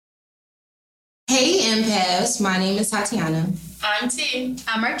Hey empaths, my name is Tatiana. I'm T.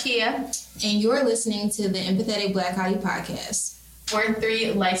 I'm Markia. And you're listening to the Empathetic Black Hottie podcast. We're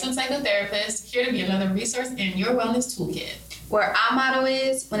three licensed psychotherapists here to be another resource in your wellness toolkit. Where our motto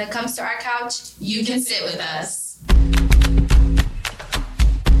is, when it comes to our couch, you can sit with us.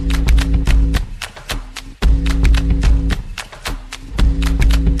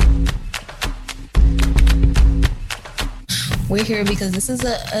 We're here because this is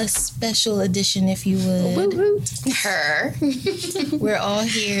a special edition, if you would. Her. We're all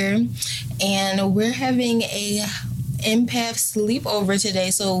here, and we're having a empath sleepover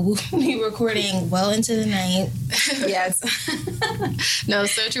today, so we'll be recording well into the night. Yes. No,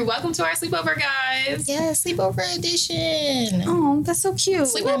 so true. Welcome to our sleepover, guys. Yeah, sleepover edition. Oh, that's so cute.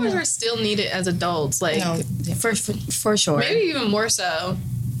 Sleepovers are still needed as adults, like For sure. maybe even more so.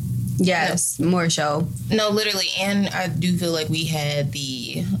 Yes, more so. No, literally, and I do feel like we had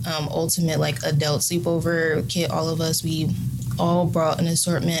the ultimate like adult sleepover kit. All of us, we all brought an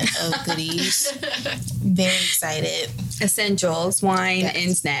assortment of goodies. Very excited. Essentials, wine,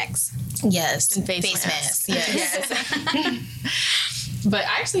 and snacks. Yes, And face masks. masks. Yes. But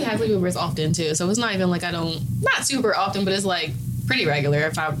I actually have sleepovers often too, so it's not even like not super often, but it's like pretty regular.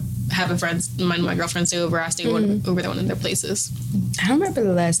 If I have a friend, my girlfriend stay over, I stay over at one of their places. I don't remember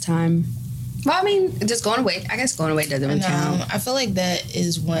the last time. Well, I mean, just going away. I guess going away doesn't really count. I feel like that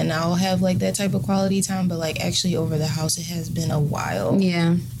is when I'll have like that type of quality time, but like actually over the house, it has been a while.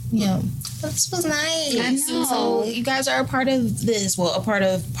 Yeah. Yeah. This was nice. I know. So you guys are a part of this. Well, a part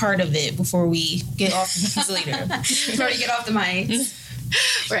of it before we get off the mics later. Before you get off the mic.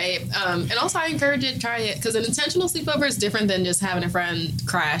 Right. And also I encourage you to try it because an intentional sleepover is different than just having a friend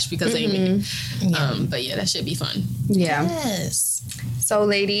crash because they meet. But yeah, that should be fun. Yeah. Yes. So,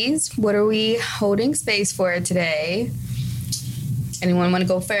 ladies, what are we holding space for today? Anyone want to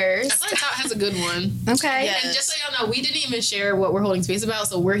go I first? feel like Tot has a good one. Okay. Yeah. And just so y'all know, we didn't even share what we're holding space about,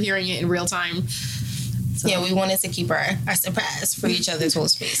 so we're hearing it in real time. So. Yeah, we wanted to keep our surprise for each other's whole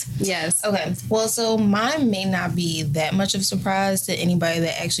space. Yes. Okay. Well, so mine may not be that much of a surprise to anybody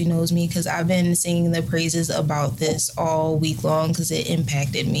that actually knows me because I've been singing the praises about this all week long because it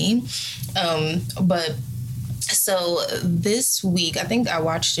impacted me. But so this week, I think I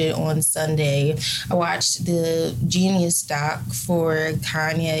watched it on Sunday. I watched the Genius doc for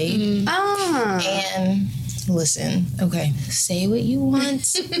Kanye. And listen, okay, say what you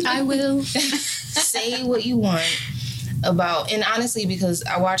want. I will. Say what you want about, and honestly, because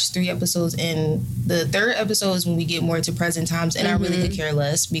I watched 3 episodes, and the third episode is when we get more to present times, and I really could care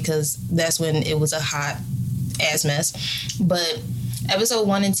less because that's when it was a hot ass mess. But episode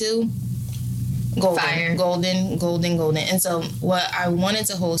 1 and 2, golden, Fire. golden. And so what I wanted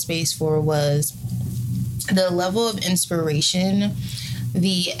to hold space for was the level of inspiration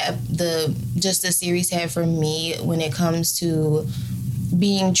the just the series had for me when it comes to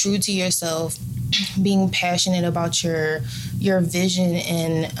being true to yourself, being passionate about your vision.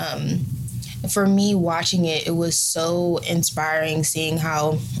 And for me, watching it, it was so inspiring seeing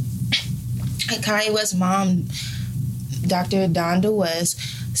how Kanye West's mom, Dr. Donda West,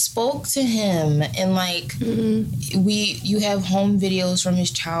 spoke to him, and like you have home videos from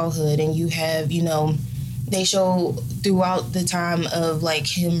his childhood, and you have, they show throughout the time of like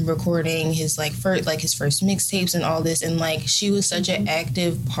him recording his his first mixtapes and all this, and like she was such an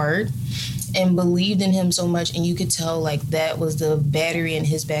active part and believed in him so much, and you could tell like that was the battery in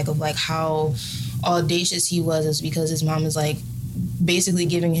his back of like how audacious he was, is because his mom is like basically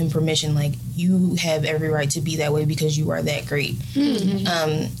giving him permission, like you have every right to be that way because you are that great.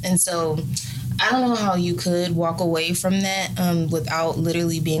 And so I don't know how you could walk away from that without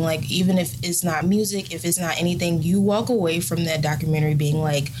literally being like, even if it's not music, if it's not anything, you walk away from that documentary being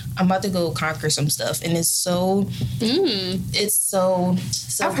like, I'm about to go conquer some stuff. And it's so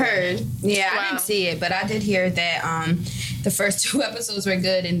I've heard. Yeah, Wow. I didn't see it, but I did hear that the first 2 episodes were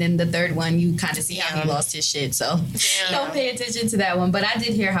good, and then the third one, you kind of see how he lost his shit. So don't pay attention to that one. But I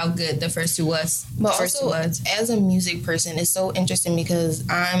did hear how good the first 2 was. But also, as a music person, it's so interesting because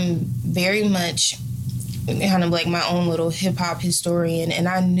I'm very much kind of like my own little hip-hop historian, and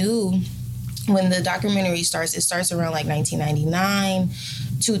I knew when the documentary starts, it starts around like 1999,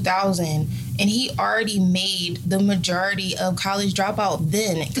 2000, and he already made the majority of College Dropout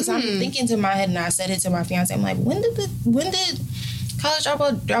then. Because I'm thinking to my head, and I said it to my fiance, I'm like, when did College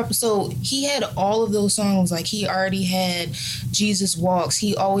Dropout drop? So he had all of those songs. Like he already had Jesus Walks.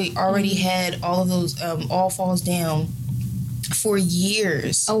 He already had all of those All Falls Down for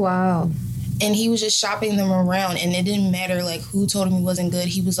years. Oh, wow. And he was just shopping them around, and it didn't matter like who told him he wasn't good.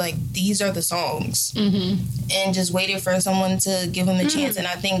 He was like, these are the songs, and just waited for someone to give him the chance. And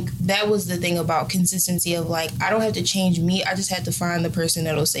I think that was the thing about consistency of like, I don't have to change me. I just had to find the person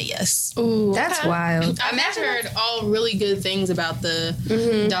that'll say yes. Ooh, that's wild. I've heard all really good things about the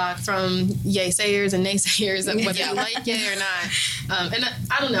doc from yay-sayers and naysayers, whether you like yay or not. And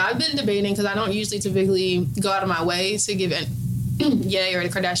I don't know. I've been debating because I don't usually typically go out of my way to give it yay or the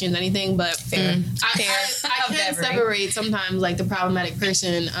Kardashians anything, but I can separate sometimes like the problematic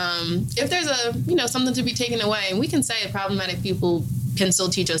person. If there's something to be taken away, and we can say problematic people can still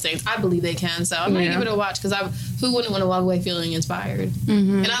teach us things. I believe they can, so I'm gonna give it a watch because who wouldn't want to walk away feeling inspired?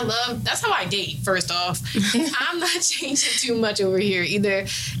 And that's how I date. First off, I'm not changing too much over here. Either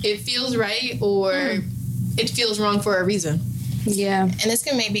it feels right or it feels wrong for a reason. Yeah. And this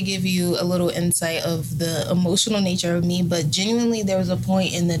can maybe give you a little insight of the emotional nature of me, but genuinely there was a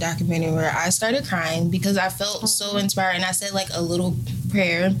point in the documentary where I started crying because I felt so inspired, and I said like a little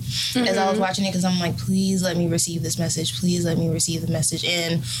prayer as I was watching it because I'm like, please let me receive this message. Please let me receive the message.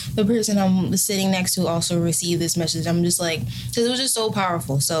 And the person I'm sitting next to also received this message. I'm just like, because it was just so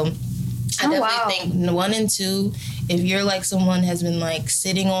powerful. So I definitely think 1 and 2, if you're like someone has been like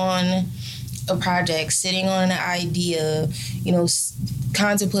sitting on a project, sitting on an idea,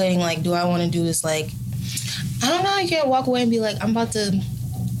 contemplating like, do I want to do this? Like, I don't know. You can't walk away and be like, I'm about to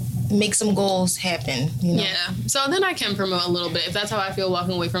make some goals happen. Yeah. So then I can promote a little bit if that's how I feel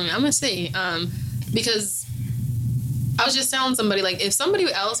walking away from it. I'm gonna say because I was just telling somebody, like, if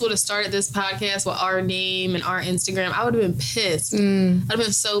somebody else would have started this podcast with our name and our Instagram, I would have been pissed. I'd have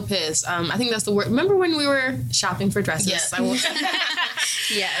been so pissed. I think that's the word. Remember when we were shopping for dresses? Yes.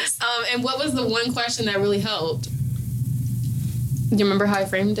 Yes. And what was the one question that really helped? Do you remember how I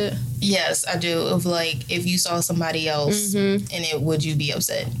framed it? Yes, I do. Of like, if you saw somebody else in it, would you be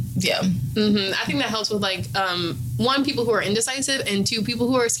upset? Yeah. I think that helps with like, 1, people who are indecisive, and 2, people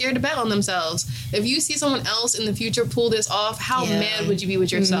who are scared to bet on themselves. If you see someone else in the future pull this off, how mad would you be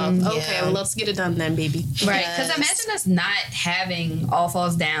with yourself? Okay, well, let's get it done then, baby. Right, because imagine us not having All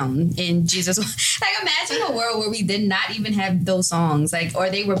Falls Down in Jesus. Like, imagine a world where we did not even have those songs, like, or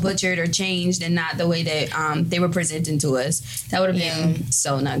they were butchered or changed and not the way that they were presented to us. That would have been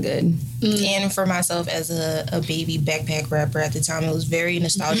so not good. And for myself as a baby backpack rapper at the time, it was very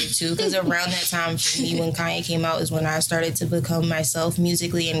nostalgic too, because around that time for me when Kanye came out is when I started to become myself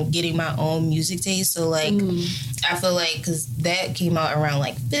musically and getting my own music taste. So like I feel like because that came out around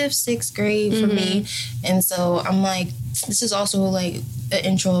like 5th, 6th grade for me, and so I'm like, this is also like an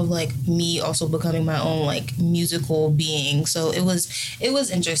intro of like me also becoming my own like musical being. So it was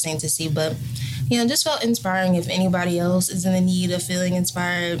interesting to see, but just felt inspiring. If anybody else is in the need of feeling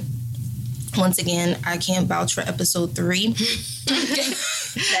inspired, once again, I can't vouch for episode 3. Is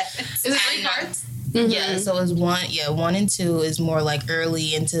it 3 parts? Yeah, so it's 1 and 2 is more like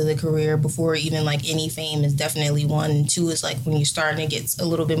early into the career before even like any fame is definitely 1, and 2 is like when you're starting to get a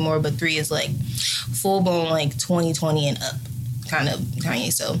little bit more, but 3 is like full blown like 2020 and up kind of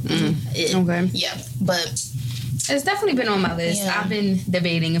Kanye. So okay, yeah, but it's definitely been on my list. I've been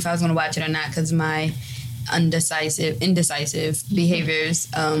debating if I was going to watch it or not because my indecisive behaviors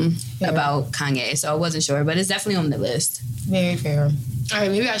about Kanye, so I wasn't sure, but it's definitely on the list. Very fair. All right,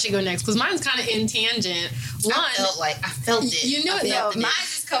 maybe I should go next because mine's kind of in tangent. I felt it. You knew it though. Mine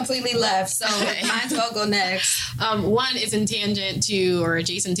just completely left, so mine's gonna go next. 1 is in tangent to or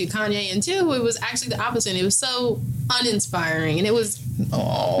adjacent to Kanye, and 2, it was actually the opposite. It was so uninspiring, and it was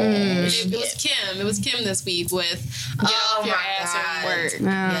it was Kim. It was Kim this week with get off your ass and work.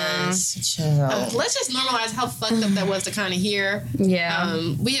 Yes, let's just normalize how fucked up that was to kind of hear. Yeah.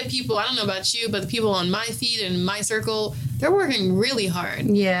 We have people. I don't know about you, but the people on my feed and my circle, they're working really hard.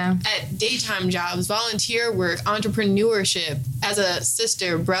 Yeah. At daytime jobs, volunteer work, entrepreneurship, as a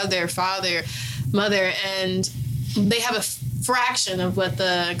sister, brother, father, mother, and they have a fraction of what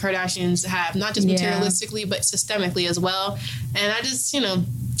the Kardashians have, not just materialistically, but systemically as well. And I just,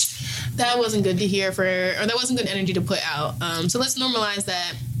 that wasn't good to hear or that wasn't good energy to put out. So let's normalize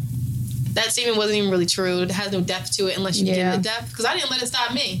that. That statement wasn't even really true. It has no depth to it unless you give it depth. Because I didn't let it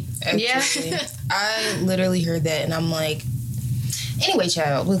stop me. Actually, I literally heard that and I'm like, anyway,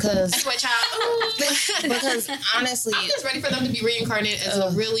 child, because honestly, I'm just ready for them to be reincarnated as a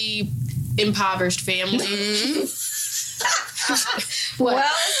really impoverished family. Well,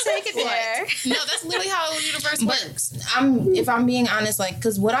 let's take it there. No, that's literally how the universe works. If I'm being honest, like,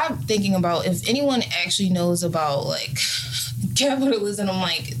 because what I'm thinking about, if anyone actually knows about like capitalism, I'm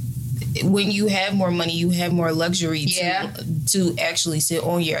like, when you have more money, you have more luxury to actually sit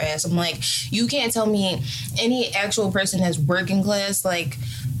on your ass. I'm like, you can't tell me any actual person that's working class, like,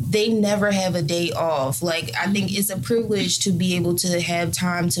 they never have a day off. Like, I think it's a privilege to be able to have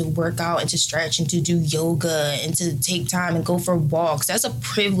time to work out and to stretch and to do yoga and to take time and go for walks. That's a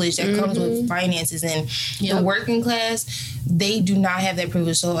privilege that comes with finances. And the working class, they do not have that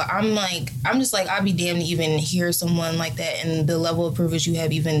privilege. So I'm just like, I'd be damned to even hear someone like that and the level of privilege you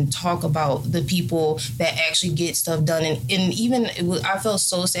have even talk about the people that actually get stuff done. And even, I felt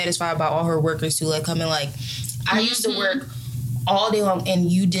so satisfied about all her workers too, like coming like, I used to work all day long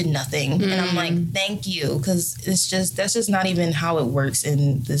and you did nothing. And I'm like, thank you, because that's just not even how it works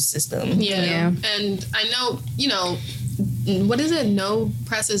in this system. Yeah. And I know, you know, what is it? No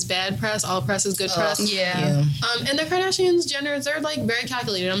press is bad press. All press is good press. And the Kardashians, Jenners, they're like very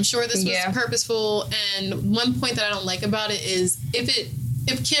calculated. I'm sure this was purposeful. And one point that I don't like about it is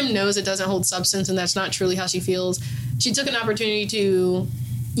if Kim knows it doesn't hold substance and that's not truly how she feels, she took an opportunity to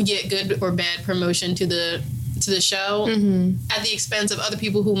get good or bad promotion to the show at the expense of other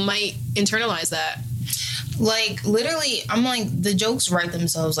people who might internalize that. Like, literally, I'm like, the jokes write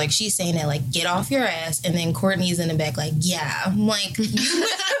themselves. Like, she's saying that, like, get off your ass, and then Courtney's in the back like, yeah. I'm like,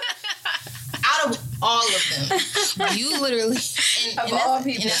 out of all of them, you literally, of all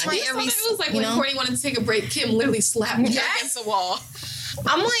people. And that's why it was like when Courtney wanted to take a break, Kim literally slapped her against the wall.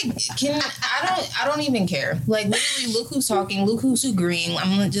 I'm like, I don't even care. Like, literally, look who's talking, look who's agreeing.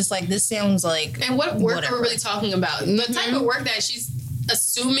 I'm just like, this sounds like, and what work are we really talking about? The type of work that she's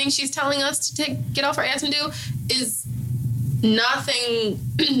assuming she's telling us to get off our ass and do is nothing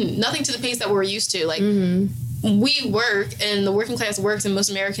to the pace that we're used to. Like, we work, and the working class works, and most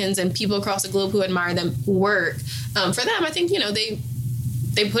Americans and people across the globe who admire them work. For them, I think, you know, they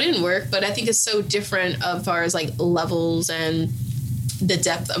put in work, but I think it's so different as far as like levels and the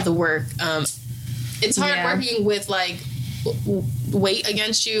depth of the work. It's hard working with like weight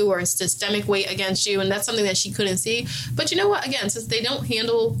against you or systemic weight against you, and that's something that she couldn't see. But you know what? Again, since they don't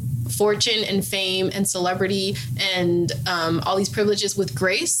handle fortune and fame and celebrity and all these privileges with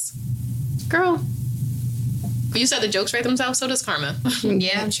grace, girl, you said the jokes write themselves, so does karma.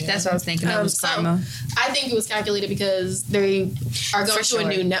 Yeah, that's what I was thinking. It was karma. I think it was calculated because they are going to a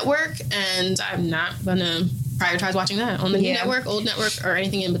new network, and I'm not gonna prioritize watching that on the new network, old network, or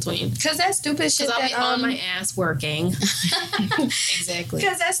anything in between. Because that stupid shit. Because I'll be on my ass working. Exactly.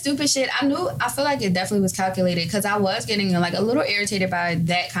 Because that stupid shit, I feel like it definitely was calculated, because I was getting like a little irritated by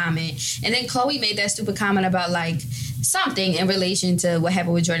that comment. And then Chloe made that stupid comment about like something in relation to what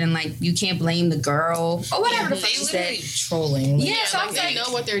happened with Jordan, like you can't blame the girl or whatever the fuck she said. Trolling. Like, so like they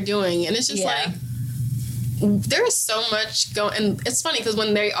know what they're doing, and it's just like there is so much going. And it's funny because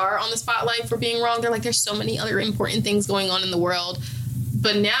when they are on the spotlight for being wrong, they're like, there's so many other important things going on in the world.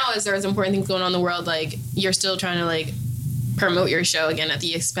 But now, as there's important things going on in the world, like you're still trying to like promote your show again at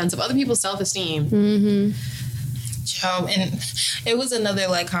the expense of other people's self-esteem. And it was another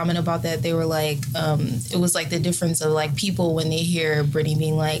like comment about that. They were like, it was like the difference of like people when they hear Brittany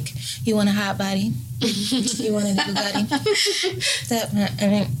being like, "You want a hot body? You want a nigga body?"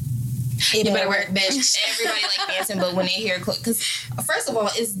 You better work, bitch. Everybody like dancing, but when they hear, because first of all,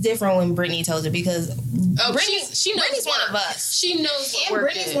 it's different when Brittany tells it, because Brittany's one of us. She knows what and work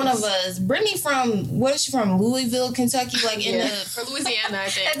Brittany's is. one of us. Brittany where is she from? Louisville, Kentucky, like or Louisiana, I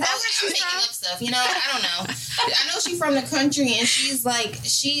think. Is that where she's making up stuff? You know, I don't know. I know she's from the country, and she's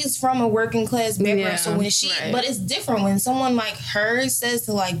from a working class background. So when but it's different when someone like her says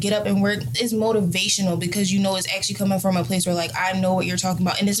to like get up and work. It's motivational because you know it's actually coming from a place where like I know what you're talking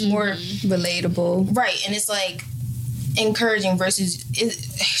about, and it's more relatable, right? And it's like encouraging versus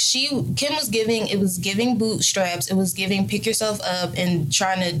Kim was giving bootstraps, it was giving pick yourself up and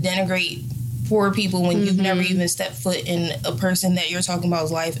trying to denigrate poor people when you've never even stepped foot in a person that you're talking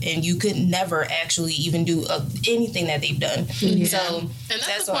about's life, and you could never actually even do anything that they've done. So and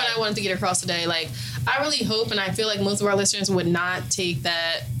that's the point I wanted to get across today. Like, I really hope, and I feel like most of our listeners would not take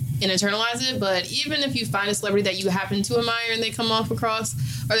that and internalize it, but even if you find a celebrity that you happen to admire and they come across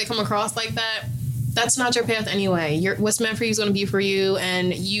like that, that's not your path anyway. What's meant for you is going to be for you,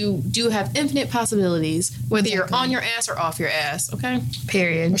 and you do have infinite possibilities, whether you're on your ass or off your ass, okay?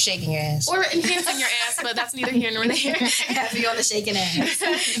 Period. Or shaking your ass. Or enhancing your ass, but that's neither here nor there. Happy on the shaking ass.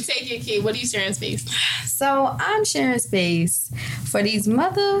 Take it, Kate. What are you sharing space? So, I'm sharing space for these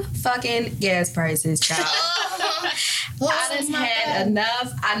motherfucking gas prices, child. I just had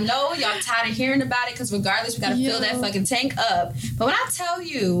enough. I know y'all tired of hearing about it, because regardless, we got to fill that fucking tank up. But when I tell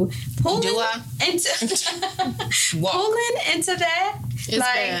you, pulling into that It's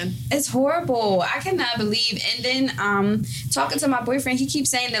bad. It's horrible. I cannot believe. And then talking to my boyfriend, he keeps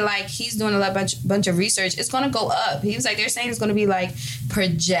saying that like he's doing a bunch of research. It's gonna go up. He was like, they're saying it's gonna be like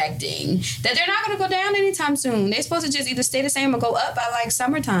projecting that they're not gonna go down anytime soon. They're supposed to just either stay the same or go up by like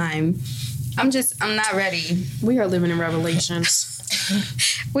summertime. I'm not ready. We are living in revelations.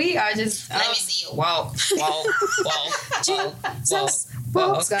 We are just. Let me see you walk.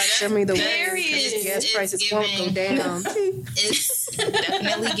 God, show me the way. Period. Gas prices won't go down. It's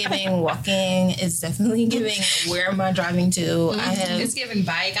definitely giving walking. It's definitely giving where am I driving to. It's giving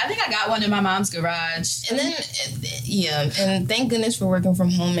bike. I think I got one in my mom's garage. And then, and thank goodness for working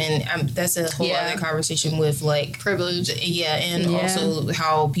from home. And that's a whole other conversation with like Privilege. Yeah, and also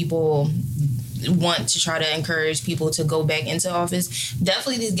how people want to try to encourage people to go back into office.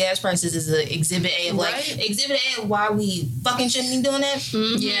 Definitely these gas prices is an exhibit A of exhibit A of why we fucking shouldn't be doing that.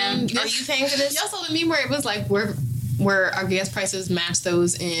 Mm-hmm. Yeah. Are you paying for this? Y'all saw the meme where it was like where our gas prices match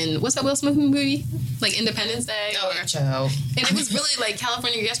those in what's that Will Smith movie? Like Independence Day? Child. And it was really like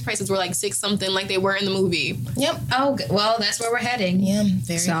California gas prices were like 6 something like they were in the movie. Yep. Oh, well, that's where we're heading. Yeah,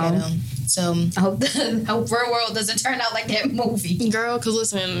 very ghetto. So I hope the real world doesn't turn out like that movie. Girl, because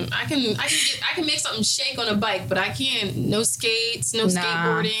listen, I can make something shake on a bike, but I can't. No skates, no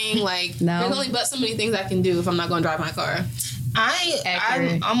skateboarding. Like there's only but so many things I can do if I'm not going to drive my car.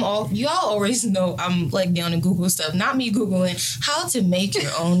 I'm all y'all always know I'm like down to Google stuff. Not me Googling how to make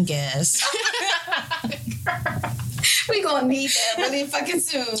your own gas. We gonna need that really fucking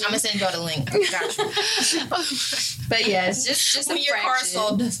soon. I'm gonna send y'all the link. Got you. But yeah, it's just when your car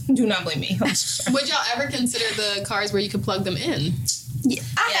stalled, do not blame me. Would y'all ever consider the cars where you could plug them in? Yeah,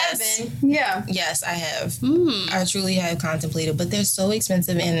 I have been. Yeah. Yes, I have. I truly have contemplated, but they're so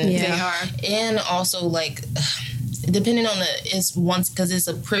expensive and they are. And also like depending on because it's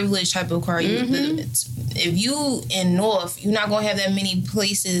a privileged type of car. If you in North, you're not gonna have that many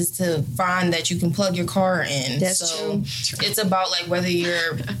places to find that you can plug your car in. That's true. It's about like whether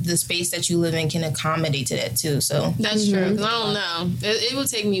the space that you live in can accommodate to that too. So that's true. 'Cause I don't know. It would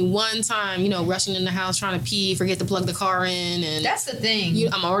take me one time, rushing in the house trying to pee, forget to plug the car in, and that's the thing.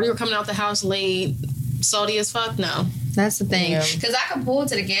 I'm already coming out the house late, salty as fuck. No. That's the thing, because I can pull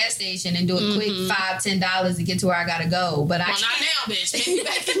to the gas station and do a quick $5-10 to get to where I gotta go. But not now, bitch. Maybe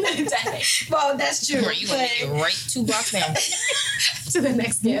back in the day. Well, that's true. You gonna make it right 2 blocks down to the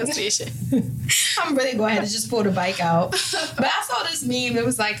next gas station. I'm really going to have to just pull the bike out. But I saw this meme. It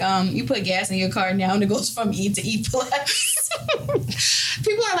was like, you put gas in your car now, and it goes from E to E plus.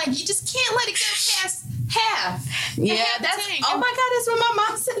 People are like, you just can't let it go past half. Yeah, that's. Oh my God, that's what my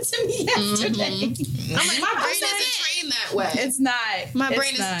mom said to me yesterday. I'm like, my brain isn't trained that way. It's not. My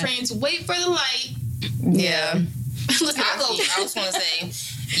brain is trained to wait for the light. Yeah. I was going to say,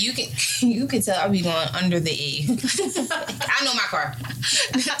 you can tell I'll be going under the E. I know my car.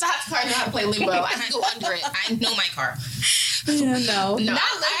 Todd's car know how to play limbo. I can go under it. I know my car. No, not limbo.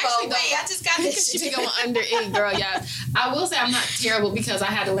 Wait, I just got this shit. She go under E, girl. Yeah, I will say I'm not terrible because I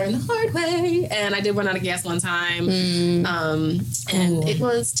had to learn the hard way, and I did run out of gas one time, and it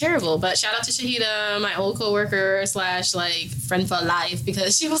was terrible. But shout out to Shahida, my old coworker / like friend for life,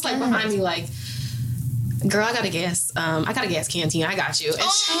 because she was like behind me, like, girl, I got a gas canteen. I got you. And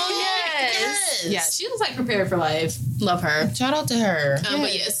yes. Yeah, she was like prepared for life. Love her. Shout out to her.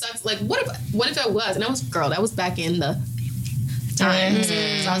 But yeah, it sucks. Like, what if I was? And that was back in the times. So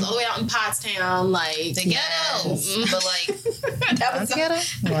I was all the way out in Pottstown, like the ghetto. But like that was ghetto.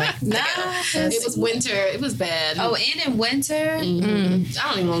 It was winter. It was bad. Oh, and in winter, I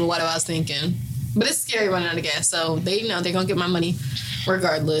don't even know what I was thinking. But it's scary running out of gas. So they know they're gonna get my money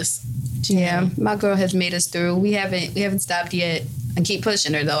regardless. Yeah, my girl has made us through. We haven't stopped yet. I keep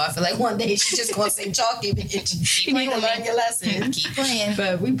pushing her though. I feel like one day she's just gonna say, "Chalky, bitch. You need to learn your lesson." Keep playing,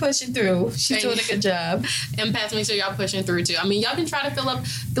 but we pushing through. She's doing a good job. And Pat, make sure y'all pushing through too. I mean, y'all can try to fill up.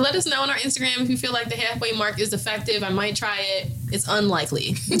 Let us know on our Instagram if you feel like the halfway mark is effective. I might try it. It's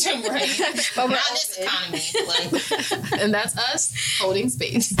unlikely, right? But not this economy. And that's us holding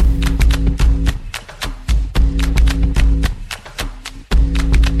space.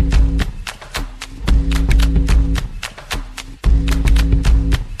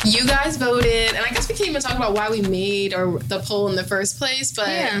 You guys voted, and I guess we can't even talk about why we made the poll in the first place, but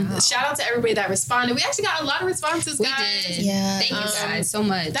shout out to everybody that responded. We actually got a lot of responses, guys. We did. Yeah. Thank you guys so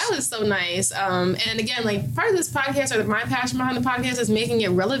much. That was so nice. And again, like part of this podcast, or my passion behind the podcast, is making it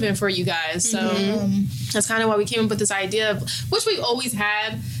relevant for you guys. So that's kind of why we came up with this idea, which we've always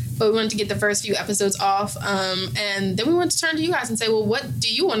had, but we wanted to get the first few episodes off. And then we wanted to turn to you guys and say, well, what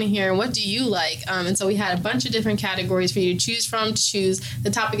do you want to hear and what do you like? And so we had a bunch of different categories for you to choose from, to choose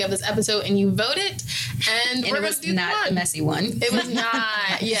the topic of this episode, and you voted. And we're going to do not the messy one. It was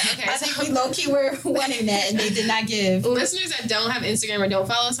not. Yeah, okay. I think we low-key were wanting that, and they did not give. Listeners that don't have Instagram or don't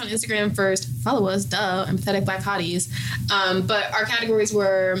follow us on Instagram, first, follow us, Empathetic Black Hotties. But our categories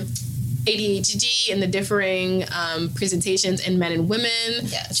were ADHD and the differing presentations in men and women,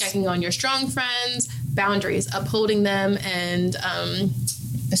 checking on your strong friends, boundaries, upholding them, and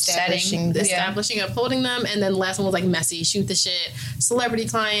establishing, upholding them, and then the last one was like messy, shoot the shit, celebrity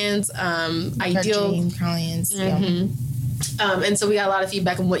clients, ideal dream clients. And so we got a lot of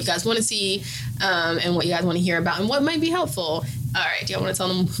feedback on what you guys want to see, and what you guys want to hear about, and what might be helpful. All right, do you want to tell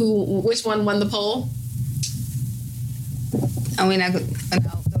them which one won the poll? I mean, I don't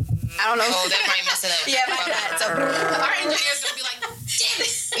know. Oh, that might mess it up. Yeah, my bad. So, our engineer's gonna be like, damn it.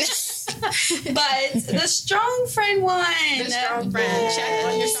 But the strong friend won. The strong friend. Check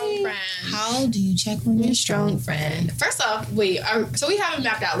on your strong friend. How do you check on your strong friend? First off, so we have it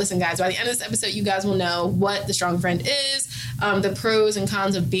mapped out. Listen, guys, by the end of this episode, you guys will know what the strong friend is, the pros and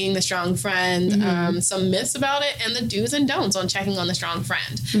cons of being the strong friend, some myths about it, and the do's and don'ts on checking on the strong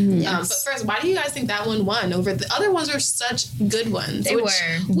friend. But first, why do you guys think that one won over the other ones? Were such good ones.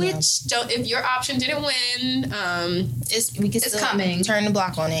 If your option didn't win, we can still coming. Turn the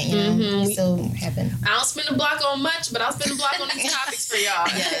block on it. You know, it still happen. I don't spend a block on much, but I'll spend a block on these topics for y'all.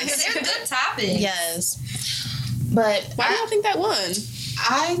 Yes, they're good topics. Yes, but why do y'all think that won?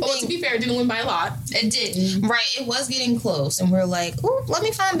 To be fair, it didn't win by a lot. It didn't. Right, it was getting close, and we're like, "Ooh, let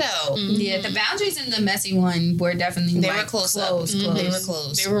me find out." Yeah, the boundaries in the messy one were definitely they were close. They were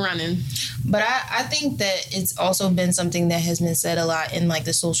close. They were running. But I think that it's also been something that has been said a lot in like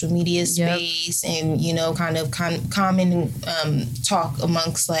the social media space, and kind of common talk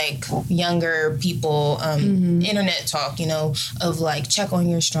amongst like younger people, internet talk, of like check on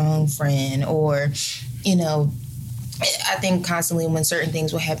your strong friend, or I think constantly when certain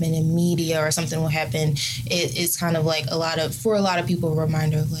things will happen in media or something will happen, it's kind of like for a lot of people, a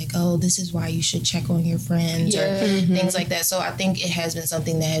reminder of like, oh, this is why you should check on your friends or things like that. So I think it has been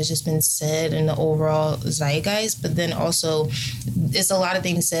something that has just been said in the overall zeitgeist, but then also it's a lot of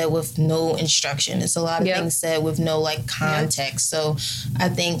things said with no instruction. It's a lot of things said with no like context. So I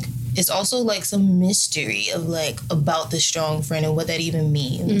think it's also like some mystery of like about the strong friend and what that even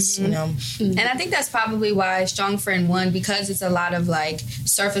means, And I think that's probably why strong friend won, because it's a lot of like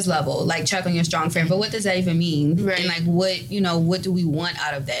surface level, like check on your strong friend. But what does that even mean? Right. And like what do we want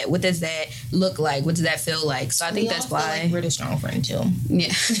out of that? What does that look like? What does that feel like? So I think that's why we're the strong friend too.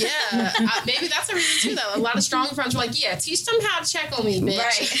 Yeah. Maybe that's the reason too, though. A lot of strong friends were like, teach them how to check on me, bitch.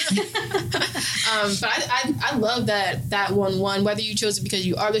 Right. But I love that one won, whether you chose it because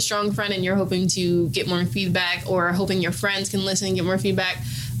you are the strong friend and you're hoping to get more feedback, or hoping your friends can listen and get more feedback,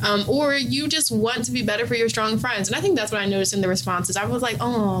 or you just want to be better for your strong friends. And I think that's what I noticed in the responses. I was like,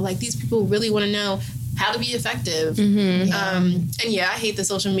 oh, like these people really want to know how to be effective. And I hate the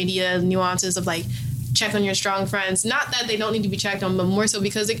social media nuances of like check on your strong friends. Not that they don't need to be checked on, but more so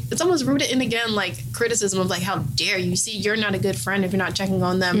because it's almost rooted in, again, like criticism of like, how dare you, see, you're not a good friend if you're not checking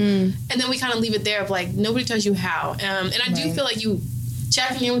on them. And then we kind of leave it there of like, nobody tells you how. And I do feel like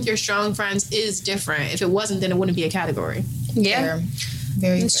checking in with your strong friends is different. If it wasn't, then it wouldn't be a category. Yeah. Fair.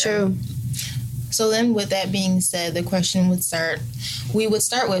 Very It's true. So then with that being said, the question we would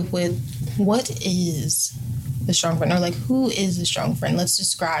start with what is the strong friend? Or like, who is the strong friend? Let's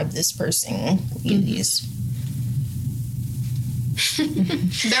describe this person, please.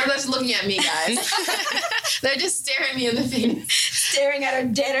 They're just looking at me, guys. They're just staring me in the face. Staring at her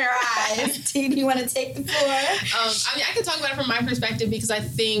dead in her eyes. Do you want to take the floor? I can talk about it from my perspective, because I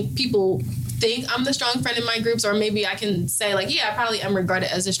think people think I'm the strong friend in my groups, or maybe I can say like, I probably am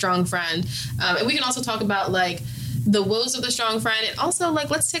regarded as a strong friend. And we can also talk about like the woes of the strong friend, and also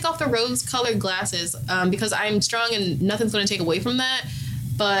like, let's take off the rose-colored glasses, because I'm strong and nothing's going to take away from that.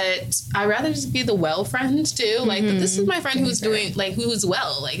 But I'd rather just be the well friend too. Like, this is my friend who's doing like, who's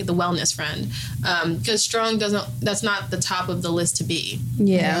well, like the wellness friend. Because strong that's not the top of the list to be.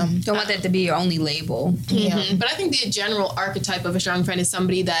 Yeah. Don't want that to be your only label. But I think the general archetype of a strong friend is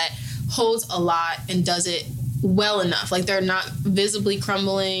somebody that holds a lot and does it well enough. Like, they're not visibly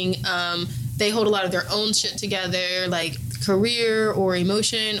crumbling. They hold a lot of their own shit together, like career or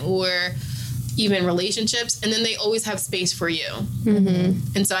emotion or even relationships, and then they always have space for you.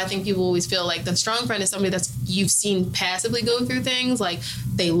 And so I think people always feel like the strong friend is somebody you've seen passively go through things, like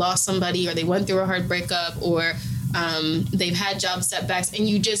they lost somebody, or they went through a hard breakup, or they've had job setbacks, and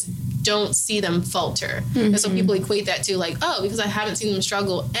you just don't see them falter. And so people equate that to like, oh, because I haven't seen them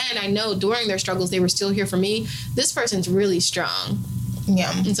struggle and I know during their struggles they were still here for me, this person's really strong.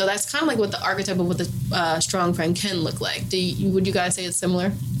 Yeah. And so that's kind of like what the archetype of what the strong friend can look like. Would you guys say it's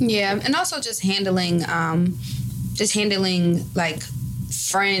similar? Yeah, and also just handling like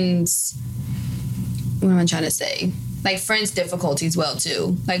friends. What am I trying to say? Like friends' difficulties well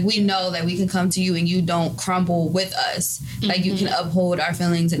too. Like we know that we can come to you and you don't crumble with us. Like you can uphold our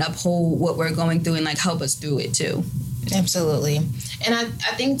feelings and uphold what we're going through and like help us through it too. Absolutely. And I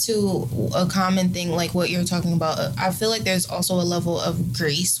think too, a common thing like what you're talking about, I feel like there's also a level of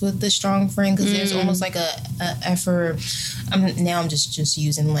grace with the strong friend, because there's almost like a effort. Now I'm just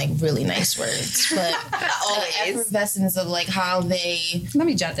using like really nice words, but effervescence of like how they, let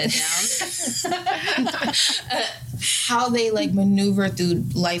me jot that down. How they like maneuver through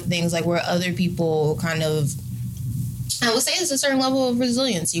life things, like where other people kind of, I would say it's a certain level of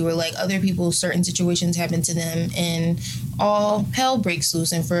resiliency where like other people, certain situations happen to them and all hell breaks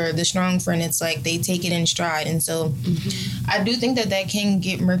loose. And for the strong friend, it's like they take it in stride. And so I do think that can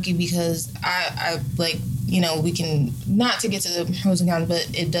get murky, because I like, you know, we can, not to get to the pros and cons, but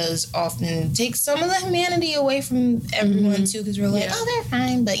it does often take some of the humanity away from everyone too, because we're like, oh, they're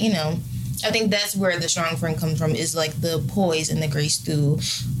fine. But, you know, I think that's where the strong friend comes from, is like the poise and the grace through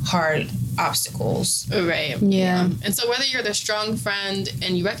hard obstacles. Right. Yeah. And so whether you're the strong friend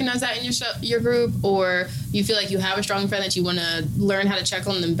and you recognize that in your group, or you feel like you have a strong friend that you want to learn how to check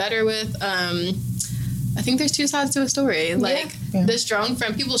on them better with, I think there's two sides to a story. Like the strong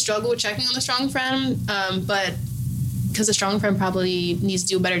friend, people struggle with checking on the strong friend, but because the strong friend probably needs to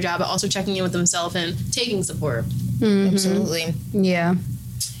do a better job at also checking in with themselves and taking support. Absolutely. Yeah.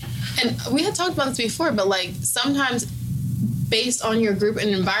 And we had talked about this before, but like sometimes based on your group and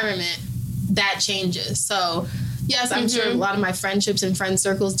environment, that changes. So yes, I'm sure a lot of my friendships and friend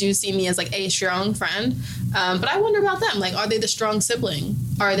circles do see me as like a strong friend. But I wonder about them. Like, are they the strong sibling?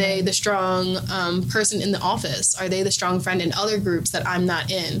 Are they the strong person in the office? Are they the strong friend in other groups that I'm not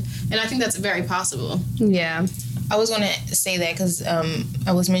in? And I think that's very possible. Yeah. I was going to say that because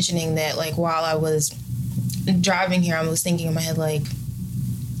I was mentioning that like while I was driving here, I was thinking in my head like,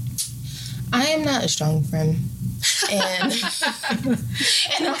 I am not a strong friend. And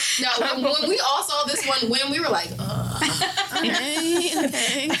when we all saw this one win, we were like, okay.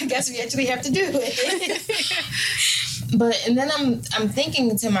 I guess we actually have to do it. But, and then I'm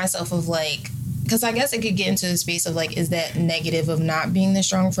thinking to myself of like, because I guess I could get into the space of like, is that negative of not being the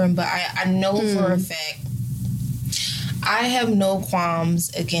strong friend? But I know for a fact, I have no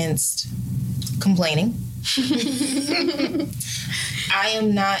qualms against complaining. I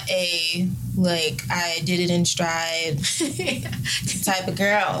am not a, like, I did it in stride type of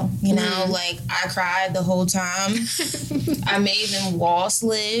girl, you know? Like, I cried the whole time. I may even wall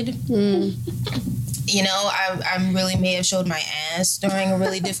slid. You know, I really may have showed my ass during a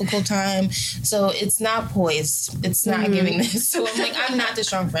really difficult time. So it's not poised. It's not giving this. So I'm like, I'm not the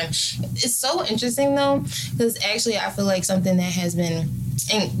strong friend. It's so interesting, though, because actually I feel like something that has been,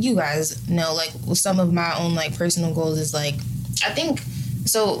 and you guys know, like, some of my own, like, personal goals is, like, I think,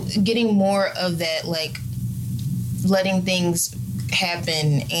 so getting more of that, like, letting things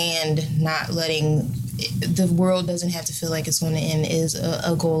happen and not letting, the world doesn't have to feel like it's going to end is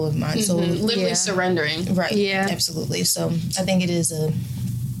a goal of mine. So literally surrendering. Right. Yeah. Absolutely. So I think it is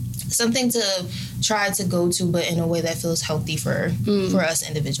something to try to go to, but in a way that feels healthy for us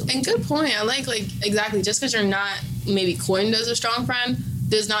individually. And good point. I like exactly, just because you're not maybe coined as a strong friend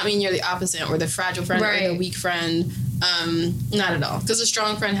does not mean you're the opposite or the fragile friend or the weak friend. Not at all. Because a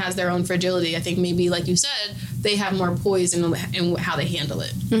strong friend has their own fragility. I think maybe, like you said, they have more poise in how they handle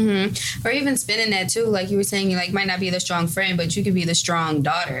it. Or even spinning that too, like you were saying, you like might not be the strong friend, but you could be the strong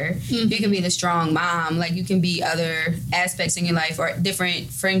daughter. You can be the strong mom. Like you can be other aspects in your life or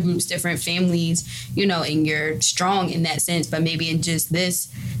different friend groups, different families, you know, and you're strong in that sense. But maybe in just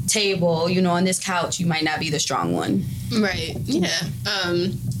this table, you know, on this couch, you might not be the strong one. Right. Yeah.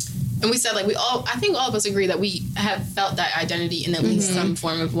 And we said, like, I think all of us agree that we have felt that identity in at least some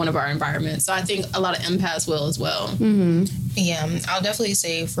form of one of our environments. So I think a lot of empaths will as well. Yeah, I'll definitely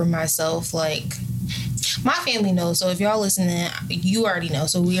say for myself, like, my family knows. So if y'all listening, you already know.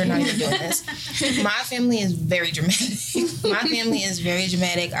 So we are not even doing this. My family is very dramatic. My family is very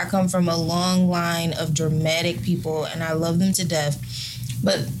dramatic. I come from a long line of dramatic people, and I love them to death.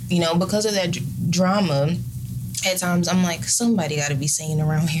 But, you know, because of that drama, at times I'm like, somebody got to be sane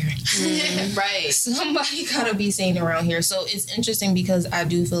around here. Right. Somebody got to be sane around here. So it's interesting because I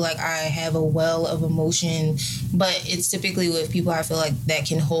do feel like I have a well of emotion, but it's typically with people I feel like that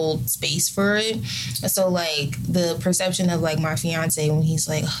can hold space for it. So like the perception of like my fiance when he's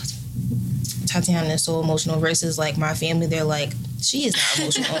like, oh, Tatiana is so emotional versus like my family, they're like, she is not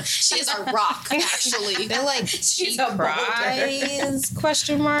emotional. She is a rock, actually. They're like, she cries,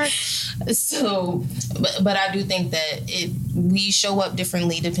 question mark. So, but I do think that we show up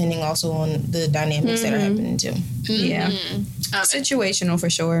differently depending also on the dynamics that are happening too. Yeah. Situational for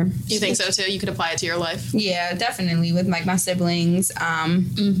sure. You think so too? You could apply it to your life? Yeah, definitely. With like my siblings,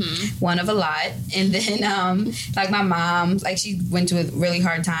 one of a lot. And then like my mom, like she went to a really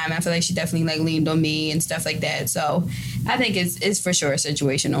hard time. I feel like she definitely like leaned on me and stuff like that. So I think it's for sure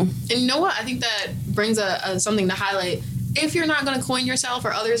situational. And you know what? I think that brings something to highlight. If you're not going to coin yourself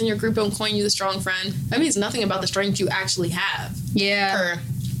or others in your group don't coin you the strong friend, that means nothing about the strength you actually have. Yeah.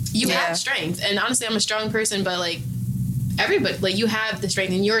 You have strength. And honestly, I'm a strong person, but like everybody, like you have the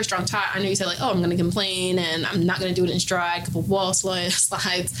strength and you're a strong tie. I know you said like, oh, I'm going to complain and I'm not going to do it in stride, a couple wall slides.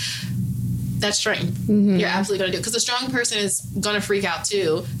 That's strength. You're absolutely going to do it. Because the strong person is going to freak out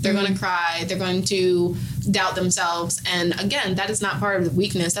too. They're going to cry. They're going to doubt themselves. And again, that is not part of the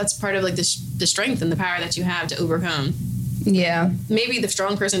weakness. That's part of like the strength and the power that you have to overcome. Yeah. Maybe the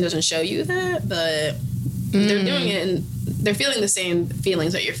strong person doesn't show you that, but they're doing it and they're feeling the same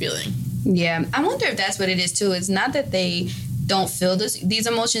feelings that you're feeling. Yeah. I wonder if that's what it is too. It's not that they don't feel these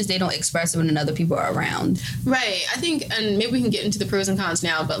emotions, they don't express them when other people are around. Right. I think, and maybe we can get into the pros and cons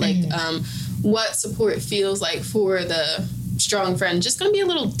now, but like what support feels like for the strong friend just going to be a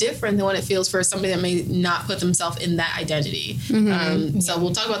little different than what it feels for somebody that may not put themselves in that identity. So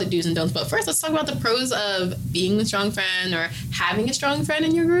we'll talk about the do's and don'ts, but first let's talk about the pros of being the strong friend or having a strong friend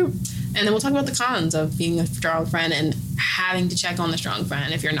in your group, and then we'll talk about the cons of being a strong friend and having to check on the strong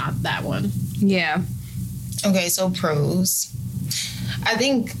friend if you're not that one. Yeah. Okay, so pros. I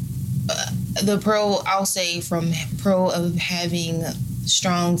think the pro, I'll say from pro of having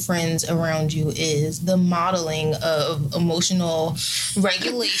strong friends around you is the modeling of emotional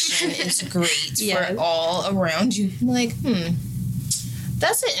regulation is great for all around you. Like,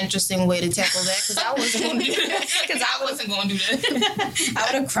 that's an interesting way to tackle that because I wasn't going to do that. I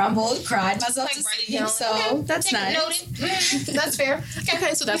would have crumbled, cried myself to sleep. So okay, that's nice. Noted. That's fair.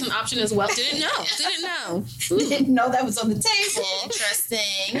 Okay, so that's an option as well. Didn't know. Didn't know that was on the table.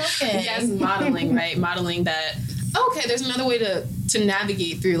 Interesting. Okay. Yes, modeling, right? Modeling that, okay, there's another way to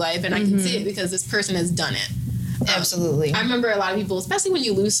navigate through life, and I can see it because this person has done it. Absolutely. I remember a lot of people, especially when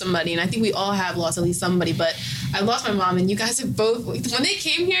you lose somebody, and I think we all have lost at least somebody, but I lost my mom, and you guys have both, when they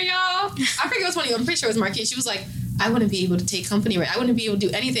came here, y'all, I forget what's funny, I'm pretty sure it was Marquise, she was like, I wouldn't be able to take company, right? I wouldn't be able to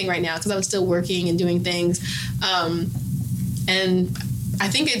do anything right now because I was still working and doing things. And I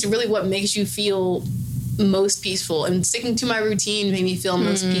think it's really what makes you feel most peaceful, and sticking to my routine made me feel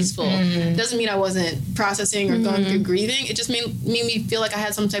most peaceful. Doesn't mean I wasn't processing or going through grieving. It just made me feel like I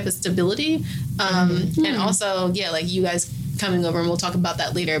had some type of stability. And also, yeah, like you guys coming over, and we'll talk about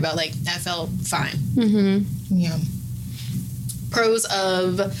that later, about like that felt fine. Yeah. Pros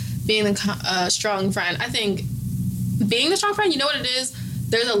of being a strong friend. I think being the strong friend, you know what it is?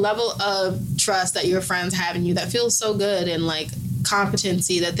 There's a level of trust that your friends have in you that feels so good, and like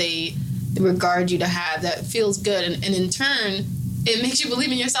competency that they regard you to have that feels good, and in turn it makes you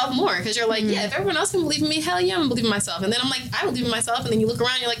believe in yourself more because you're like, yeah, if everyone else can believe in me, hell yeah, I'm believing in myself. And then I'm like, I believe in myself, and then you look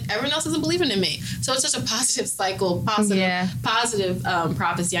around and you're like, everyone else isn't believing in me. So it's such a positive cycle, positive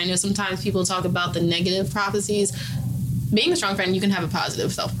prophecy. I know sometimes people talk about the negative prophecies. Being a strong friend, you can have a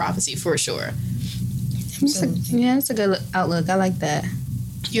positive self-prophecy for sure. Yeah, that's a good outlook. I like that.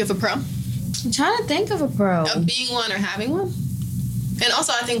 You have a pro? I'm trying to think of a pro. Of being one or having one? And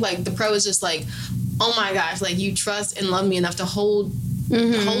also, I think, like, the pro is just, like, oh, my gosh, like, you trust and love me enough to hold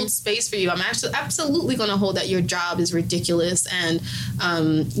space for you. I'm actually absolutely going to hold that your job is ridiculous and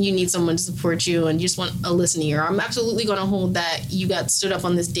you need someone to support you and you just want a listening ear. I'm absolutely going to hold that you got stood up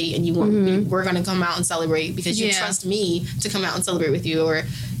on this date and you want we're going to come out and celebrate because you trust me to come out and celebrate with you, or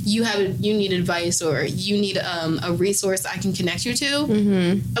you need advice, or you need a resource I can connect you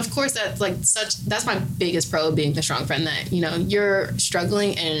to. Of course, that's my biggest pro of being the strong friend, that, you know, you're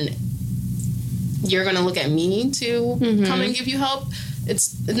struggling and you're going to look at me to come and give you help.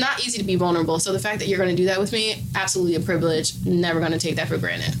 It's not easy to be vulnerable. So the fact that you're going to do that with me, absolutely a privilege. Never going to take that for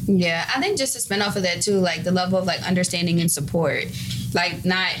granted. Yeah, I think just to spin off of that too, like the level of like understanding and support, like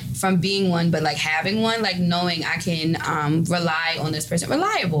not from being one, but like having one, like knowing I can rely on this person, knowing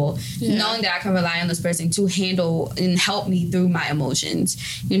that I can rely on this person to handle and help me through my emotions,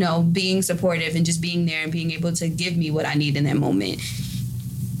 you know, being supportive and just being there and being able to give me what I need in that moment.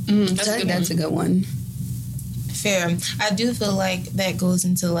 That's a good one. Fair. I do feel like that goes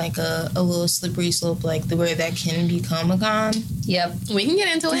into like a little slippery slope, like where that can become a con. Yep. We can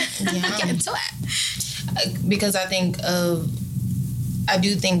get into it. Yeah. Get into it. Because I think I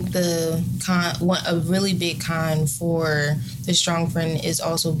do think a really big con for the strong friend is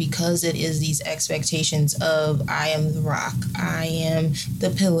also because it is these expectations of I am the rock, I am the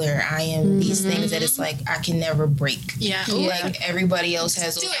pillar, I am these things that it's like I can never break. Yeah. Like everybody else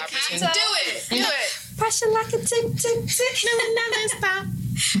has those opportunities. Do it. Pressure like a tick, tick, tick. Never stop.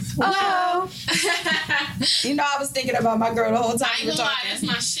 Oh. You know, I was thinking about my girl the whole time you were talking. That's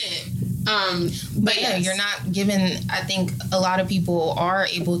my shit. But yeah, you're not given. I think a lot of people are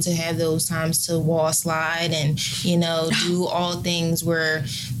able to have those times to wall slide and do all things where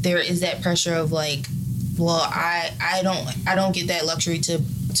there is that pressure of like, well, I don't get that luxury to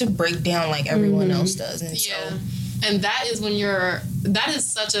break down like everyone else does, and so. And that is that is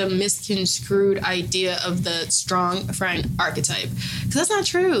such a misconstrued idea of the strong friend archetype. Because that's not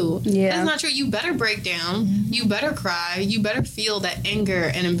true. Yeah. That's not true. You better break down. Mm-hmm. You better cry. You better feel that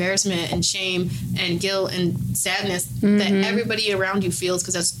anger and embarrassment and shame and guilt and sadness that everybody around you feels,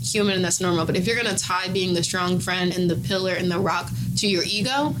 because that's human and that's normal. But if you're going to tie being the strong friend and the pillar and the rock to your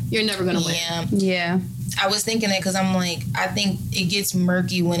ego, you're never going to win. Yeah. I was thinking that because I'm like, I think it gets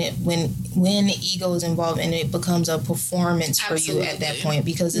murky when ego is involved and it becomes a performance for you at that point,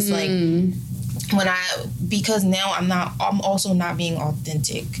 because it's like because now I'm also not being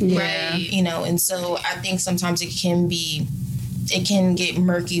authentic, right? And so I think sometimes it can get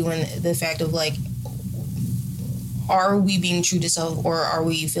murky when the fact of like, are we being true to self, or are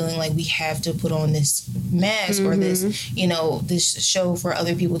we feeling like we have to put on this mask or this, this show for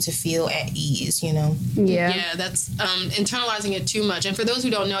other people to feel at ease, Yeah, that's internalizing it too much. And for those who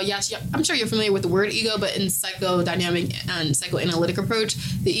don't know, yes, I'm sure you're familiar with the word ego, but in psychodynamic and psychoanalytic approach,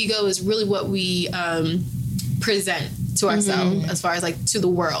 the ego is really what we present to ourselves as far as like to the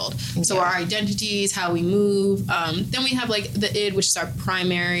world. So our identities, how we move. Then we have like the id, which is our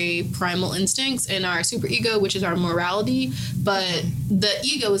primal instincts, and our superego, which is our morality. But the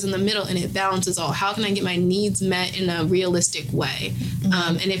ego is in the middle and it balances all. How can I get my needs met in a realistic way?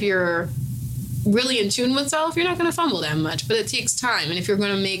 And if you're really in tune with self, you're not going to fumble that much, but it takes time. And if you're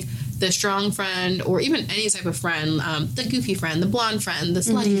going to make the strong friend, or even any type of friend, the goofy friend, the blonde friend, the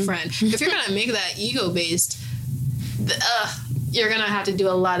slutty friend, if you're going to make that ego-based, you're going to have to do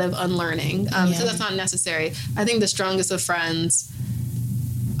a lot of unlearning, because that's not necessary. I think the strongest of friends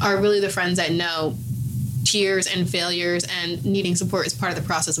are really the friends that know tears and failures and needing support is part of the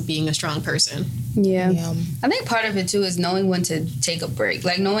process of being a strong person. Yeah. I think part of it too is knowing when to take a break,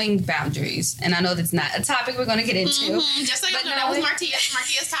 like knowing boundaries. And I know that's not a topic we're going to get into. Just so you know, that was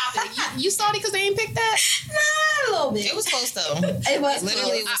Martia's topic. You salty because they ain't picked that? Nah, a little bit. It was close though. It was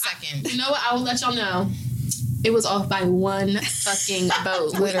literally it was second. You know what? I will let y'all know. It was off by one fucking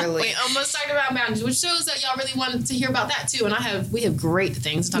vote. Literally. We almost talked about boundaries, which shows that y'all really wanted to hear about that too. And we have great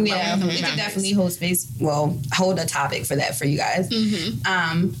things to talk about. We can definitely hold a topic for that for you guys.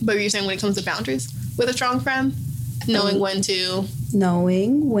 But you're saying when it comes to boundaries with a strong friend, knowing when to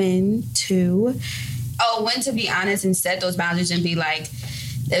be honest and set those boundaries and be like,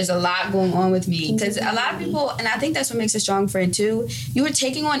 there's a lot going on with me. Because a lot of people, and I think that's what makes a strong friend too, you are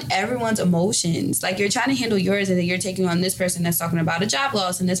taking on everyone's emotions. Like, you're trying to handle yours, and then you're taking on this person that's talking about a job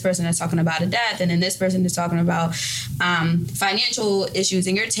loss, and this person that's talking about a death, and then this person is talking about financial issues,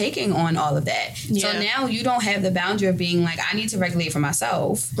 and you're taking on all of that. Yeah. So now you don't have the boundary of being like, I need to regulate for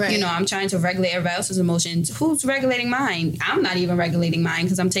myself. Right. I'm trying to regulate everybody else's emotions. Who's regulating mine? I'm not even regulating mine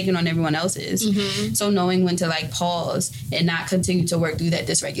because I'm taking on everyone else's. So knowing when to like pause and not continue to work through that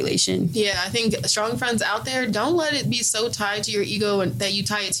dysregulation. Yeah, I think strong friends out there, don't let it be so tied to your ego and that you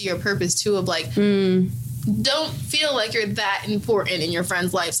tie it to your purpose too, of like, don't feel like you're that important in your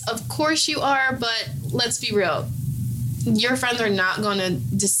friends' lives. Of course you are, but let's be real. Your friends are not going to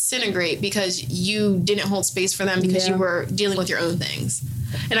disintegrate because you didn't hold space for them because you were dealing with your own things.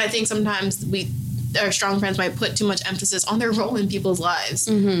 And I think sometimes our strong friends might put too much emphasis on their role in people's lives.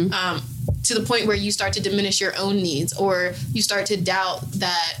 To the point where you start to diminish your own needs, or you start to doubt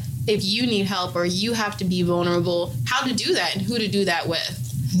that if you need help or you have to be vulnerable, how to do that and who to do that with.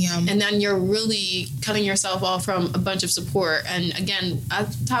 Yeah. And then you're really cutting yourself off from a bunch of support. And again,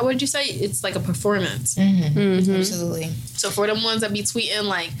 Todd, what did you say? It's like a performance. Absolutely. So for them ones that be tweeting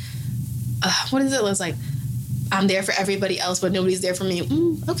like, what is it? It's like, I'm there for everybody else, but nobody's there for me.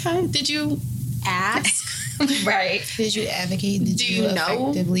 Okay. Did you ask? Right. Did you advocate? Did you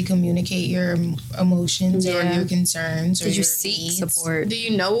effectively communicate your emotions or your concerns? Or did you your seek needs? support? Do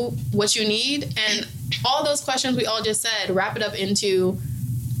you know what you need? And all those questions we all just said, wrap it up into,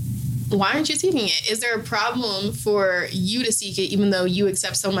 why aren't you seeking it? Is there a problem for you to seek it, even though you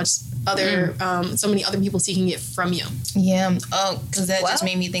accept so much so many other people seeking it from you? Yeah. Oh, because that just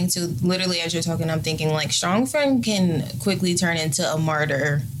made me think too. Literally, as you're talking, I'm thinking like strong friend can quickly turn into a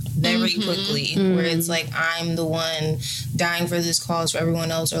martyr very quickly, where it's like I'm the one dying for this cause for everyone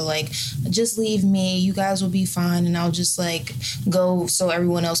else, or like just leave me, you guys will be fine, and I'll just like go so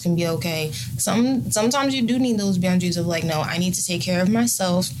everyone else can be okay. Sometimes you do need those boundaries of like, no, I need to take care of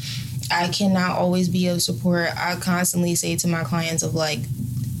myself. I cannot always be of support. I constantly say to my clients of like,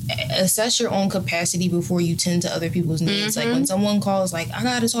 assess your own capacity before you tend to other people's needs. Like when someone calls, like, I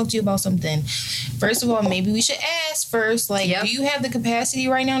gotta talk to you about something. First of all, maybe we should ask first, like, do you have the capacity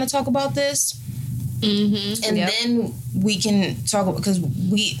right now to talk about this? And then we can talk, because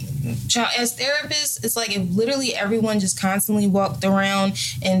as therapists, it's like if literally everyone just constantly walked around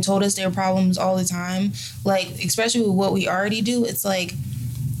and told us their problems all the time, like, especially with what we already do, it's like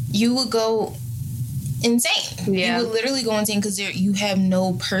you would go insane. You would literally go insane because you have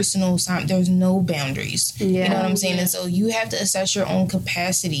no personal time. There's no boundaries. You know what I'm saying? And so you have to assess your own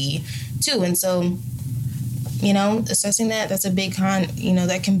capacity too. And so, you know, assessing that's a big con. You know,